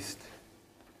least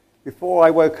before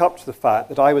I woke up to the fact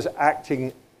that I was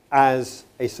acting as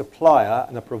a supplier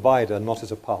and a provider, not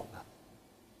as a partner.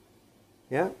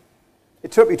 Yeah?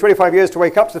 It took me 25 years to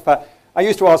wake up to the fact. I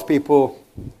used to ask people,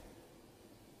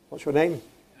 what's your name?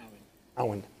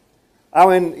 Owen.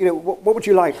 Owen, what would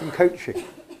you like from coaching?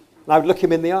 And I would look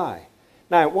him in the eye.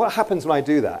 Now, what happens when I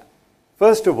do that?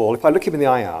 First of all, if I look him in the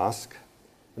eye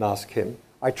and ask him,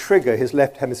 I trigger his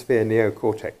left hemisphere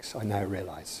neocortex, I now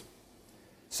realize.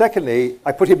 Secondly,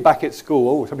 I put him back at school.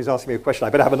 Oh, somebody's asking me a question, I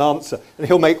better have an answer. And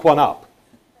he'll make one up.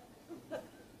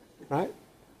 Right?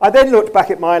 I then looked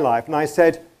back at my life and I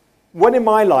said, when in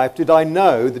my life did I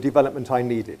know the development I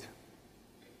needed?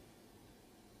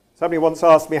 Somebody once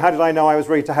asked me, how did I know I was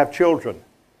ready to have children?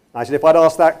 And I said, if I'd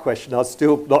asked that question, I'd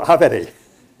still not have any.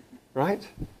 Right?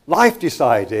 Life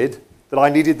decided that I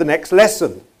needed the next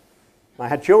lesson. I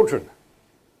had children.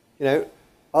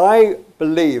 I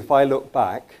believe, if I look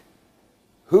back,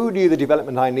 who knew the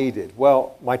development I needed?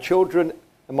 Well, my children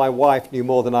and my wife knew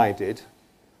more than I did.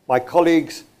 My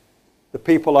colleagues, the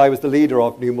people I was the leader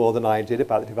of, knew more than I did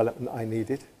about the development I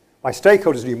needed. My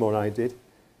stakeholders knew more than I did.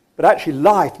 But actually,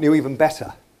 life knew even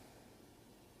better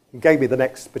and gave me the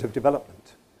next bit of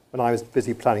development when I was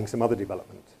busy planning some other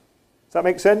development. Does that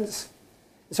make sense?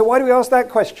 So why do we ask that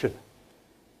question?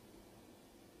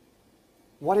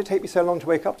 Why did it take me so long to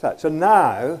wake up to that? So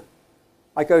now,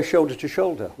 I go shoulder to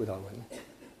shoulder with Owen.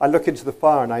 I look into the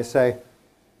fire and I say,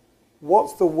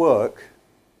 what's the work?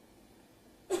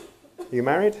 Are you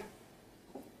married?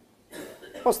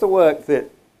 What's the work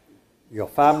that your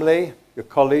family, your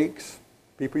colleagues,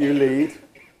 people you lead,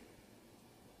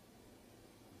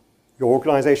 your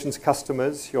organization's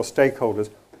customers, your stakeholders,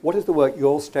 what is the work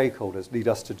your stakeholders need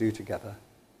us to do together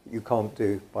that you can't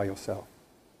do by yourself,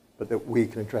 but that we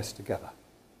can address together?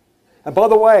 And by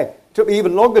the way, it took me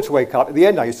even longer to wake up. At the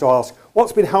end, I used to ask,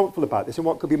 what's been helpful about this and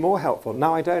what could be more helpful?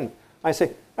 Now I don't. I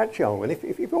say, actually, Owen,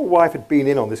 if your wife had been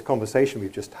in on this conversation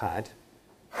we've just had,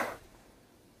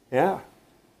 yeah,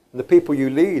 and the people you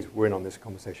lead were in on this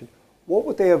conversation, what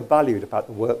would they have valued about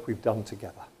the work we've done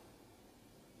together?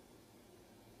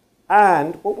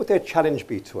 And what would their challenge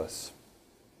be to us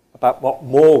about what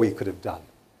more we could have done?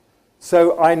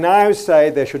 So I now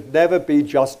say there should never be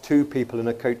just 2 people in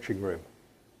a coaching room.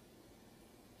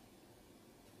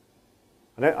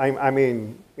 I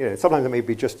mean, sometimes there may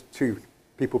be just 2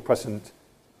 people present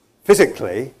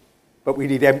physically, but we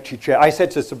need empty chairs.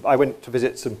 I went to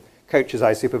visit some coaches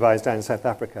I supervised down in South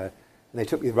Africa, and they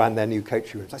took me around their new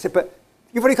coaching rooms. I said, but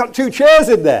you've only got 2 chairs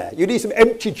in there. You need some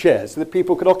empty chairs so that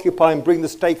people can occupy and bring the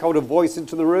stakeholder voice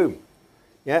into the room.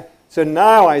 Yeah? So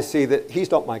now I see that he's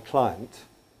not my client.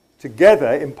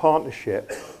 Together, in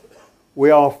partnership, we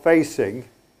are facing,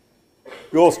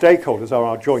 your stakeholders are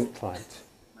our joint client.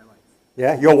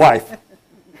 Yeah, your wife.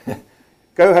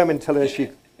 Go home and tell her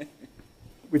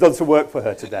we've done some work for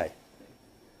her today.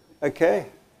 Okay?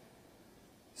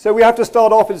 So we have to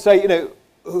start off and say,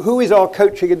 who is our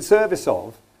coaching in service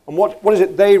of? And what is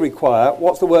it they require?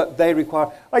 What's the work they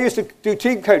require? I used to do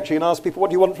team coaching and ask people, what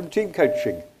do you want from team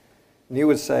coaching? And you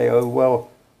would say, oh, well,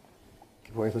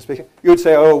 keep away from the speaker. You would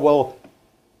say, oh, well,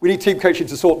 we need team coaching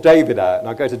to sort David out. And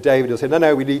I'll go to David and he'll say, no,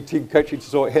 no, we need team coaching to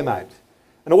sort him out.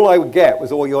 And all I would get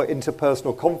was all your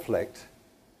interpersonal conflict.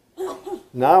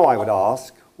 Now I would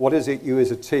ask, what is it you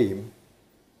as a team,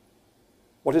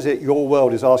 what is it your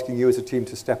world is asking you as a team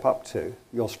to step up to,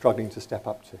 you're struggling to step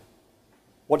up to?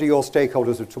 What are your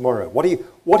stakeholders of tomorrow? What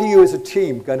are you as a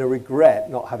team going to regret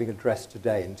not having addressed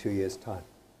today in 2 years' time?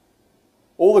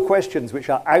 All the questions which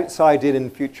are outside in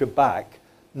and future back,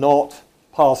 not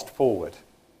past forward.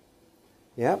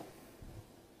 Yeah?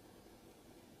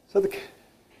 So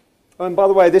and by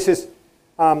the way, this is,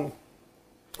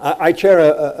 I chair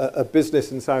a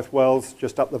business in South Wales,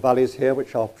 just up the valleys here,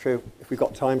 which I'll show, if we've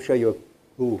got time, show you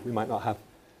we might not have.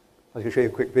 I can show you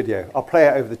a quick video. I'll play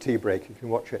it over the tea break if you can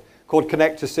watch it. Called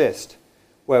Connect Assist,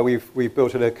 where we've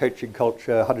built a coaching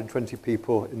culture, 120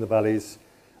 people in the valleys.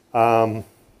 And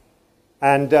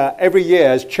every year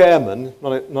as chairman,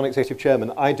 non-executive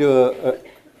chairman, I do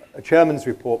a chairman's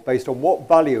report based on what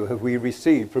value have we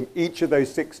received from each of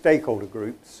those 6 stakeholder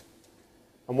groups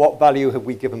and what value have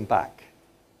we given back.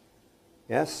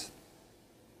 Yes?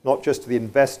 Not just to the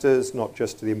investors, not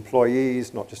just to the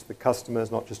employees, not just to the customers,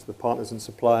 not just to the partners and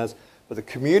suppliers, but the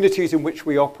communities in which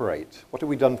we operate. What have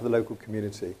we done for the local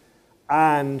community?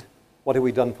 And what have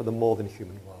we done for the more than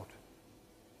human world?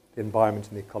 The environment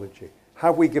and the ecology.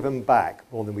 Have we given back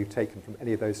more than we've taken from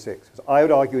any of those 6? Because I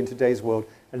would argue in today's world,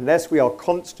 unless we are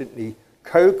constantly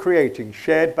co-creating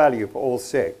shared value for all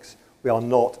 6, we are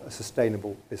not a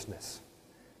sustainable business.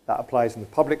 That applies in the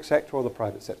public sector or the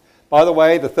private sector. By the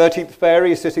way, the 13th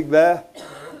fairy is sitting there.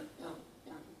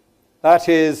 That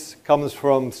comes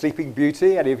from Sleeping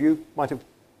Beauty. Any of you might have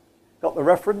got the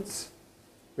reference.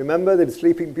 Remember the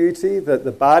Sleeping Beauty, that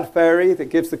the bad fairy that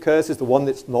gives the curse is the one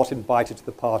that's not invited to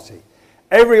the party.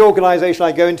 Every organisation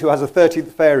I go into has a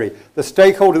 13th fairy. The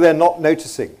stakeholder they're not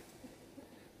noticing.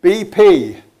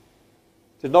 BP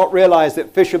did not realise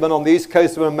that fishermen on the east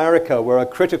coast of America were a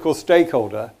critical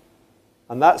stakeholder,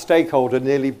 and that stakeholder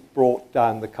nearly brought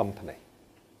down the company.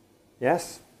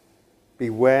 Yes?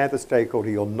 Beware the stakeholder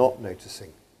you're not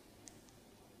noticing.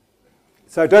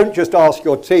 So don't just ask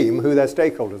your team who their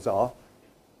stakeholders are.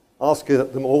 Ask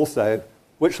them also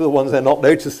which are the ones they're not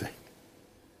noticing.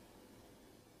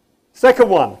 Second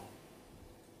one.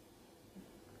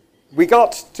 We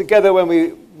got together when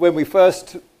we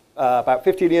first, about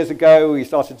 15 years ago, we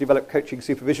started to develop coaching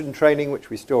supervision training, which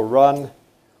we still run.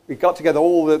 We got together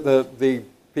all the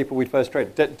people we'd first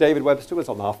trained. David Webster was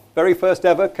on our very first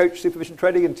ever coach supervision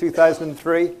training in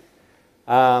 2003.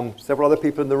 Several other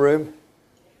people in the room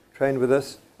trained with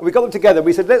us. And we got them together.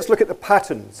 We said, let's look at the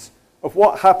patterns of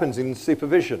what happens in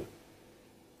supervision.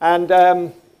 And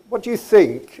what do you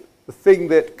think the thing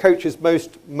that coaches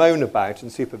most moan about in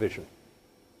supervision?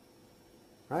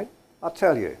 Right? I'll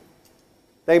tell you.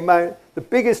 They moan, the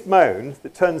biggest moan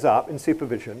that turns up in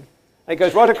supervision, and it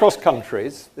goes right across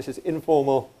countries, this is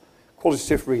informal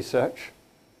qualitative research,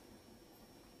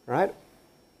 right,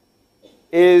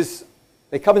 is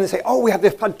they come in and say, oh, we have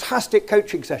this fantastic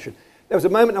coaching session. There was a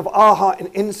moment of aha and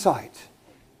insight.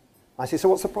 I say, so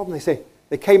what's the problem? They say,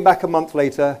 they came back a month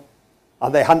later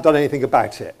and they hadn't done anything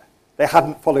about it. They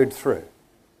hadn't followed through.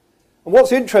 And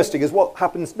what's interesting is what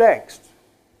happens next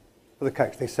for the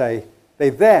coach. They say, they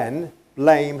then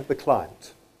blame the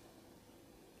client.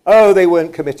 Oh, they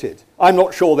weren't committed. I'm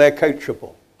not sure they're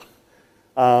coachable.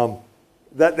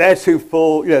 That they're too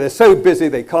full, they're so busy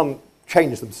they can't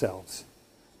change themselves.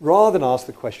 Rather than ask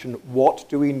the question, what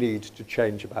do we need to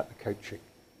change about the coaching?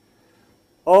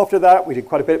 After that, we did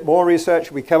quite a bit more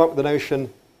research. We came up with a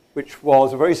notion which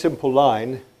was a very simple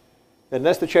line.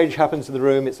 Unless the change happens in the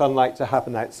room, it's unlikely to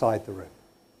happen outside the room.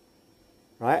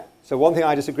 Right? So one thing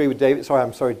I disagree with David,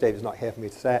 I'm sorry David's not here for me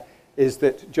to say it, is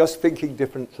that just thinking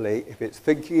differently, if it's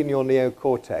thinking in your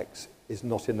neocortex, is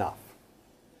not enough.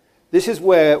 This is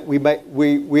where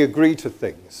we agree to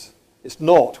things. It's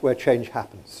not where change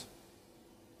happens.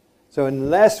 So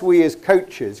unless we as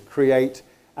coaches create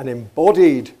an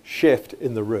embodied shift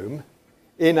in the room,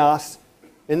 in us,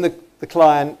 in the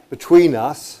client, between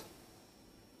us,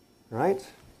 right?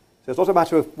 So it's not a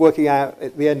matter of working out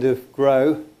at the end of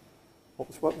GROW.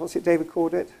 What's it David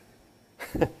called it?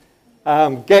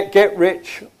 Get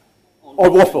rich or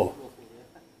waffle.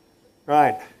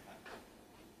 Right.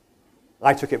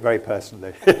 I took it very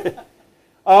personally.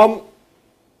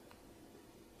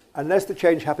 Unless the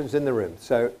change happens in the room.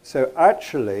 So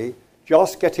actually,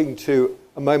 just getting to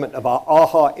a moment of our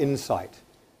aha insight.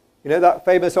 You know that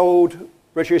famous old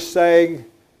British saying,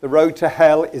 the road to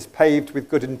hell is paved with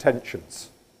good intentions.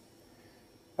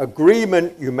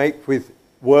 Agreement you make with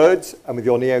words and with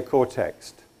your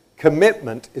neocortex.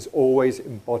 Commitment is always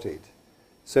embodied.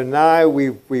 So now we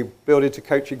build into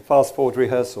coaching fast-forward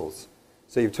rehearsals.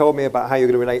 So you've told me about how you're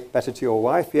going to relate better to your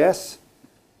wife, yes?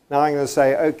 Now I'm going to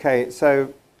say, okay,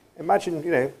 so imagine,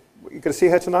 you're going to see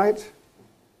her tonight?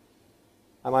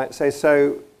 I might say,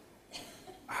 so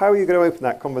how are you going to open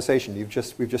that conversation we've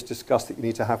just discussed that you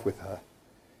need to have with her?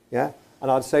 Yeah? And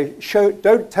I'd say,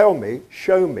 don't tell me,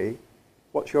 show me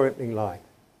what's your opening line.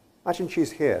 Imagine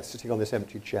she's here, sitting on this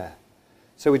empty chair.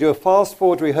 So we do a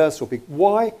fast-forward rehearsal.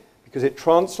 Why? Because it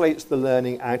translates the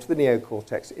learning out of the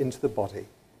neocortex into the body.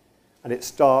 And it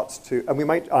starts to, and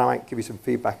I might give you some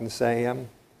feedback and say,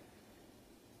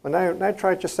 well, now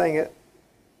try just saying it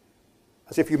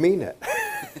as if you mean it.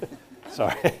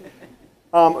 Sorry.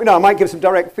 I might give some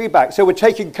direct feedback. So we're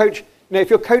taking if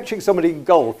you're coaching somebody in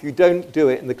golf, you don't do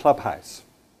it in the clubhouse.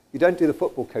 You don't do the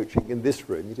football coaching in this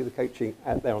room. You do the coaching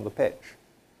out there on the pitch.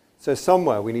 So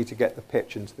somewhere we need to get the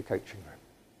pitch into the coaching room.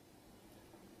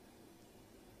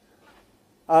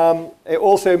 It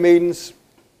also means,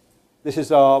 this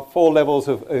is our 4 levels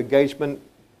of engagement.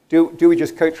 Do we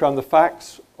just coach around the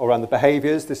facts or around the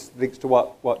behaviors? This links to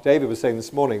what David was saying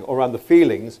this morning, or around the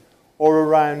feelings, or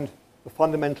around the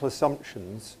fundamental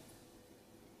assumptions,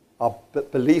 our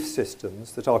belief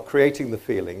systems that are creating the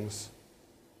feelings,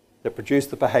 that produce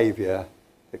the behavior,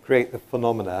 that create the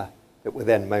phenomena that we're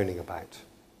then moaning about.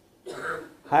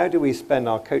 How do we spend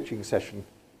our coaching session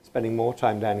spending more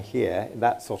time down here in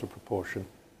that sort of proportion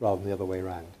rather than the other way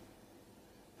around?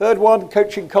 Third one,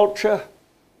 coaching culture.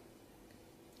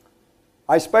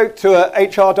 I spoke to an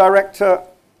HR director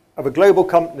of a global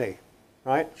company,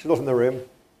 right? She's not in the room,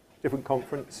 different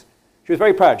conference. She was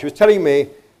very proud. She was telling me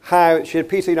how she had,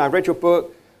 Peter, I read your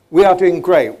book. We are doing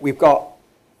great. We've got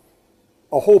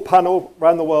a whole panel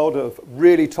around the world of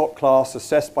really top class,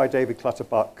 assessed by David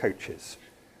Clutterbuck coaches,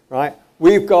 right?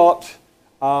 We've got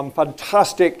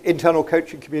fantastic internal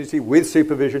coaching community with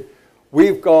supervision.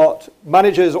 We've got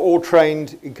managers all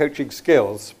trained in coaching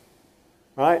skills,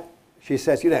 right? She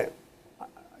says,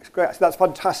 it's great. I said, that's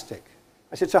fantastic.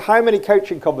 I said, so how many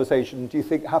coaching conversations do you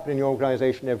think happen in your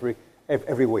organization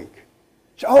every week?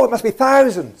 She said, it must be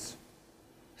thousands.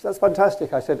 So that's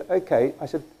fantastic. I said, okay. I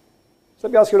said, so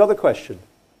let me ask you another question.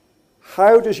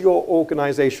 How does your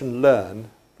organization learn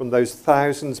from those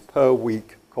thousands per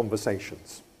week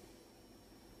conversations?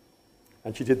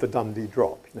 And she did the Dundee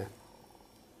drop.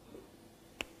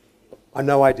 I've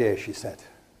no idea, she said.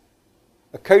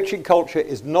 A coaching culture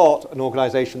is not an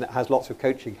organization that has lots of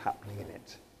coaching happening in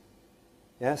it.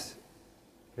 Yes?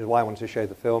 Which is why I wanted to show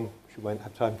the film, which we won't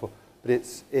have time for. But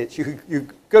it's you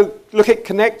go look at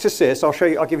Connect Assist.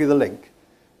 I'll give you the link,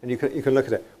 and you can look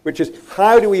at it. Which is,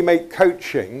 how do we make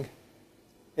coaching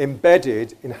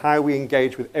embedded in how we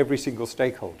engage with every single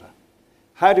stakeholder?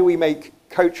 How do we make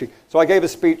coaching? So I gave a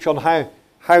speech on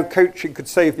how coaching could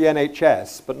save the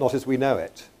NHS, but not as we know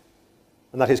it.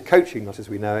 And that is coaching not as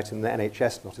we know it, and the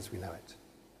NHS not as we know it.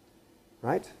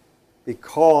 Right?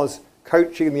 Because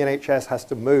coaching in the NHS has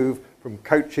to move from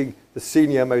coaching the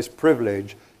senior most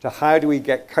privileged to how do we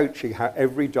get coaching, how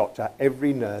every doctor,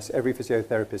 every nurse, every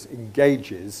physiotherapist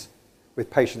engages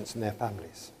with patients and their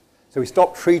families. So we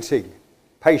stop treating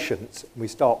patients and we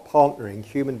start partnering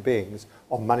human beings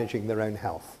on managing their own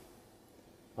health.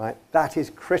 Right? That is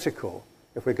critical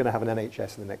if we're going to have an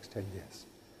NHS in the next 10 years.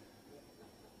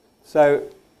 So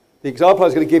the example I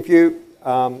was going to give you,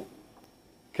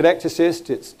 Connect Assist,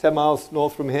 it's 10 miles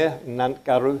north from here in Nant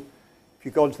Garu. If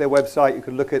you go onto their website, you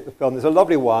can look at the film. There's a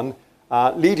lovely one,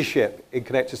 Leadership in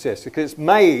Connect Assist, because it's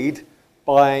made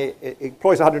by, it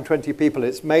employs 120 people.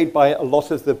 It's made by a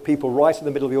lot of the people right in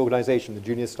the middle of the organization, the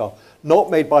junior staff, not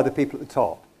made by the people at the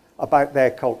top, about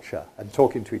their culture and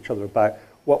talking to each other about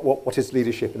what is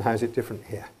leadership and how is it different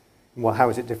here, and how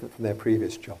is it different from their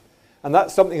previous job. And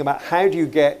that's something about how do you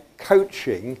get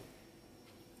coaching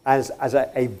as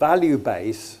a value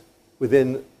base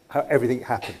within how everything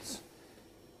happens.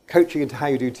 Coaching into how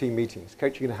you do team meetings,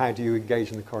 coaching into how do you engage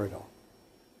in the corridor.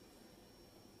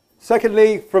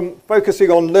 Secondly, from focusing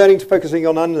on learning to focusing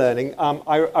on unlearning,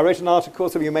 I wrote an article,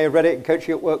 some of you may have read it, in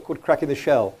Coaching at Work, called Cracking the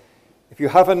Shell. If you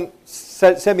haven't,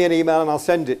 send me an email and I'll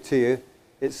send it to you.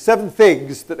 It's 7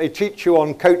 things that they teach you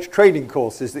on coach training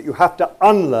courses that you have to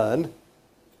unlearn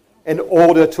in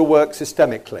order to work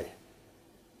systemically.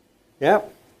 Yeah?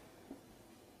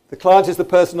 The client is the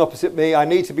person opposite me. I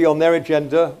need to be on their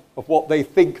agenda of what they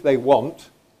think they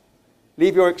want.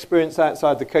 Leave your experience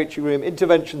outside the coaching room.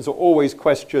 Interventions are always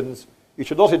questions. You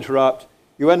should not interrupt.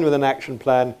 You end with an action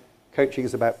plan. Coaching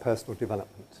is about personal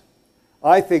development.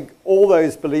 I think all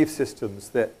those belief systems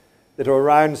that are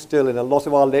around still in a lot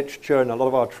of our literature and a lot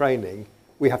of our training,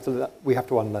 we have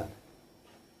to unlearn.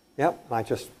 Yeah? And I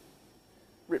just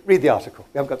read the article.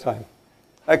 We haven't got time.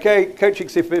 Okay, coaching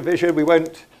supervision, we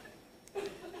won't...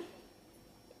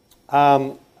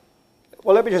 well,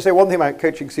 let me just say one thing about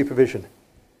coaching supervision.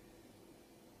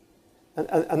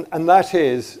 And that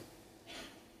is,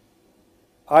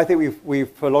 I think we've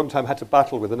for a long time had to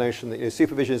battle with the notion that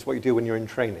supervision is what you do when you're in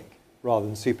training, rather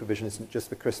than supervision isn't just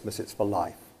for Christmas, it's for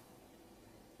life.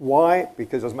 Why?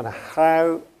 Because it doesn't matter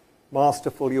how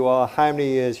masterful you are, how many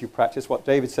years you practice, what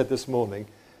David said this morning,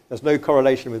 there's no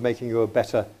correlation with making you a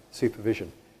better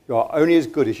supervision. You are only as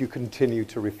good as you continue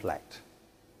to reflect.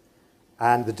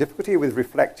 And the difficulty with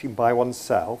reflecting by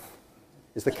oneself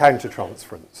is the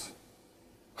countertransference.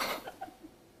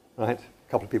 Right?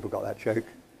 A couple of people got that joke.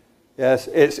 Yes,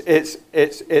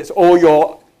 it's all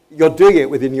you're doing it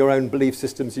within your own belief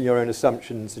systems and your own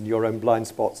assumptions and your own blind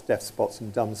spots, deaf spots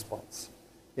and dumb spots.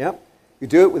 Yeah? You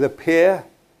do it with a peer,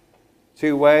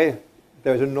 two-way,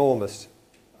 there's enormous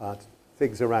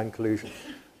things around collusion.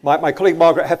 My colleague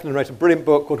Margaret Heffernan wrote a brilliant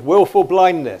book called Willful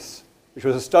Blindness, which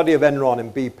was a study of Enron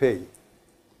and BP,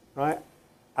 right?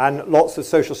 And lots of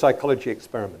social psychology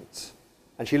experiments.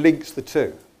 And she links the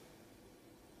two,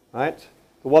 right?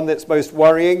 The one that's most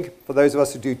worrying, for those of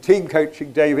us who do team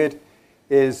coaching, David,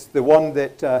 is the one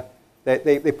that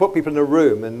they put people in a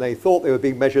room and they thought they were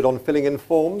being measured on filling in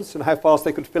forms and how fast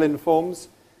they could fill in forms.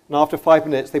 And after 5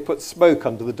 minutes, they put smoke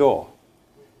under the door.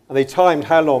 And they timed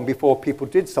how long before people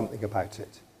did something about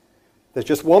it. There's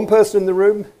just one person in the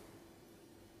room,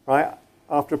 right,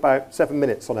 after about 7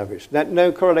 minutes on average.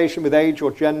 No correlation with age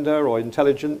or gender or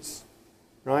intelligence,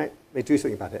 right? They do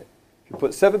something about it. If you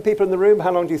put 7 people in the room,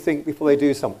 how long do you think before they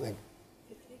do something?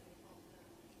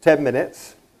 10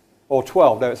 minutes or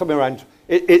 12. No, something around,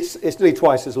 it's nearly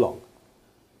twice as long.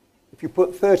 If you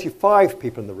put 35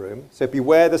 people in the room, so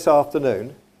beware this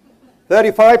afternoon,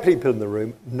 35 people in the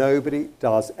room, nobody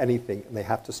does anything and they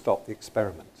have to stop the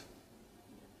experiment.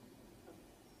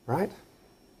 Right?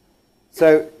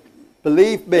 So,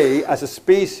 believe me, as a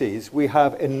species, we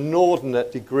have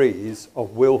inordinate degrees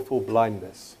of willful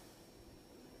blindness.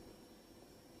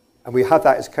 And we have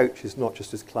that as coaches, not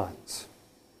just as clients.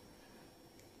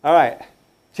 All right,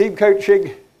 team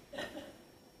coaching.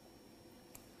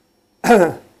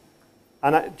 And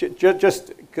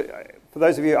just for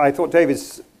those of you, I thought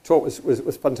David's talk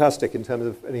was fantastic in terms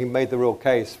of, and he made the real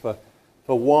case for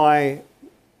why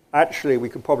actually we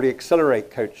could probably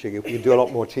accelerate coaching if we could do a lot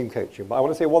more team coaching. But I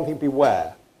want to say one thing,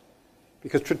 beware.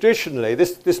 Because traditionally,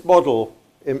 this model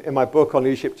in my book on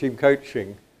leadership team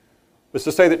coaching was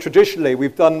to say that traditionally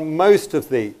we've done most of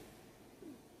the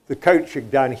coaching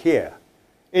down here,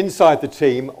 inside the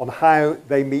team, on how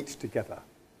they meet together.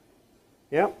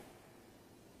 Yeah?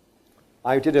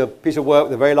 I did a piece of work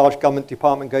with a very large government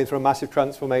department going through a massive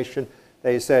transformation.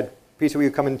 They said, Peter, will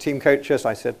you come and team coach us?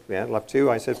 I said, yeah, I'd love to.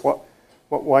 I said,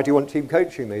 why do you want team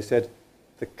coaching? They said,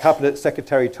 the cabinet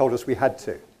secretary told us we had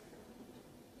to.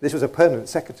 This was a permanent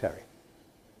secretary.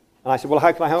 And I said, well,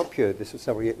 how can I help you? This was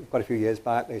quite a few years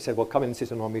back. They said, well, come and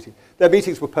sit in our meeting. Their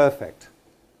meetings were perfect.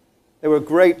 They were a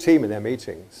great team in their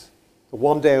meetings.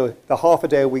 The half a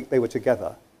day a week they were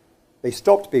together. They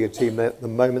stopped being a team the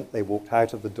moment they walked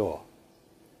out of the door.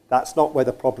 That's not where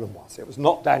the problem was. It was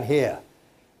not down here,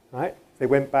 right? They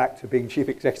went back to being chief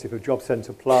executive of Job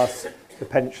Centre Plus, the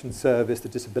pension service, the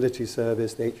disability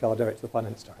service, the HR director, the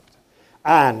finance director.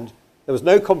 And there was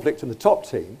no conflict in the top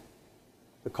team.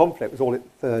 The conflict was all at the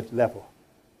third level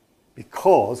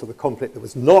because of the conflict that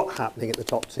was not happening at the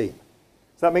top team.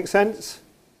 Does that make sense?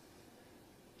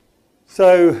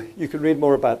 So you can read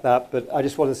more about that, but I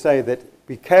just want to say that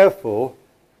be careful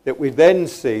that we then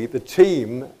see the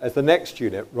team as the next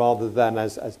unit rather than,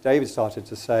 as David started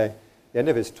to say at the end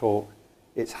of his talk,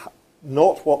 it's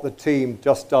not what the team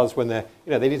just does when they're,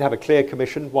 they need to have a clear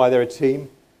commission why they're a team,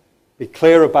 be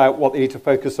clear about what they need to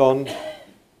focus on,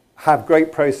 have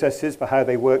great processes for how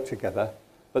they work together,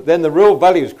 but then the real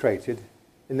value is created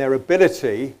in their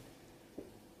ability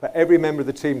for every member of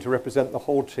the team to represent the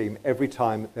whole team every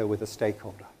time they're with a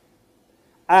stakeholder.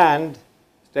 And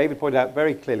David pointed out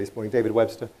very clearly this morning, David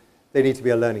Webster, they need to be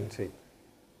a learning team.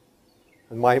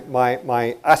 And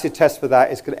my acid test for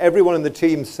that is, can everyone in the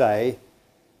team say,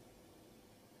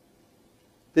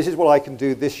 this is what I can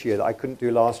do this year that I couldn't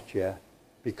do last year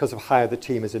because of how the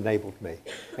team has enabled me?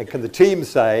 And can the team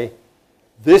say,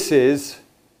 this is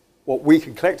what we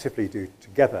can collectively do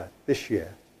together this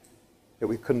year that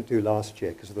we couldn't do last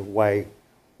year because of the way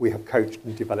we have coached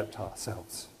and developed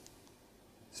ourselves?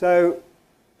 So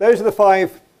those are the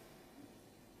 5.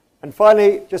 And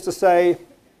finally, just to say,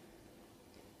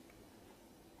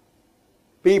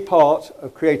 be part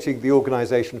of creating the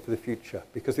organisation for the future,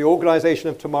 because the organisation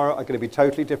of tomorrow are going to be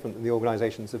totally different than the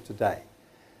organisations of today.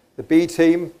 The B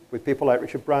team, with people like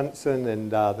Richard Branson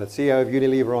and the CEO of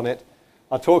Unilever on it,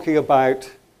 are talking about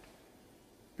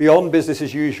beyond business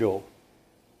as usual,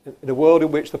 in a world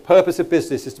in which the purpose of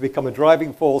business is to become a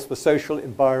driving force for social,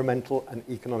 environmental, and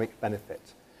economic benefit.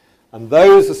 And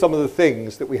those are some of the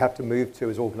things that we have to move to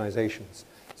as organizations.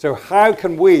 So how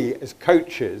can we, as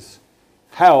coaches,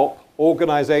 help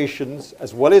organizations,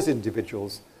 as well as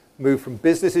individuals, move from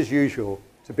business as usual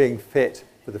to being fit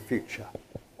for the future?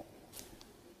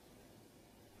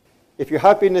 If you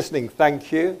have been listening,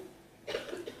 thank you.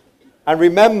 And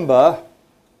remember,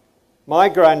 my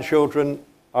grandchildren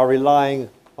are relying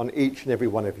on each and every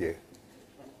one of you.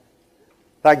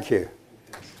 Thank you.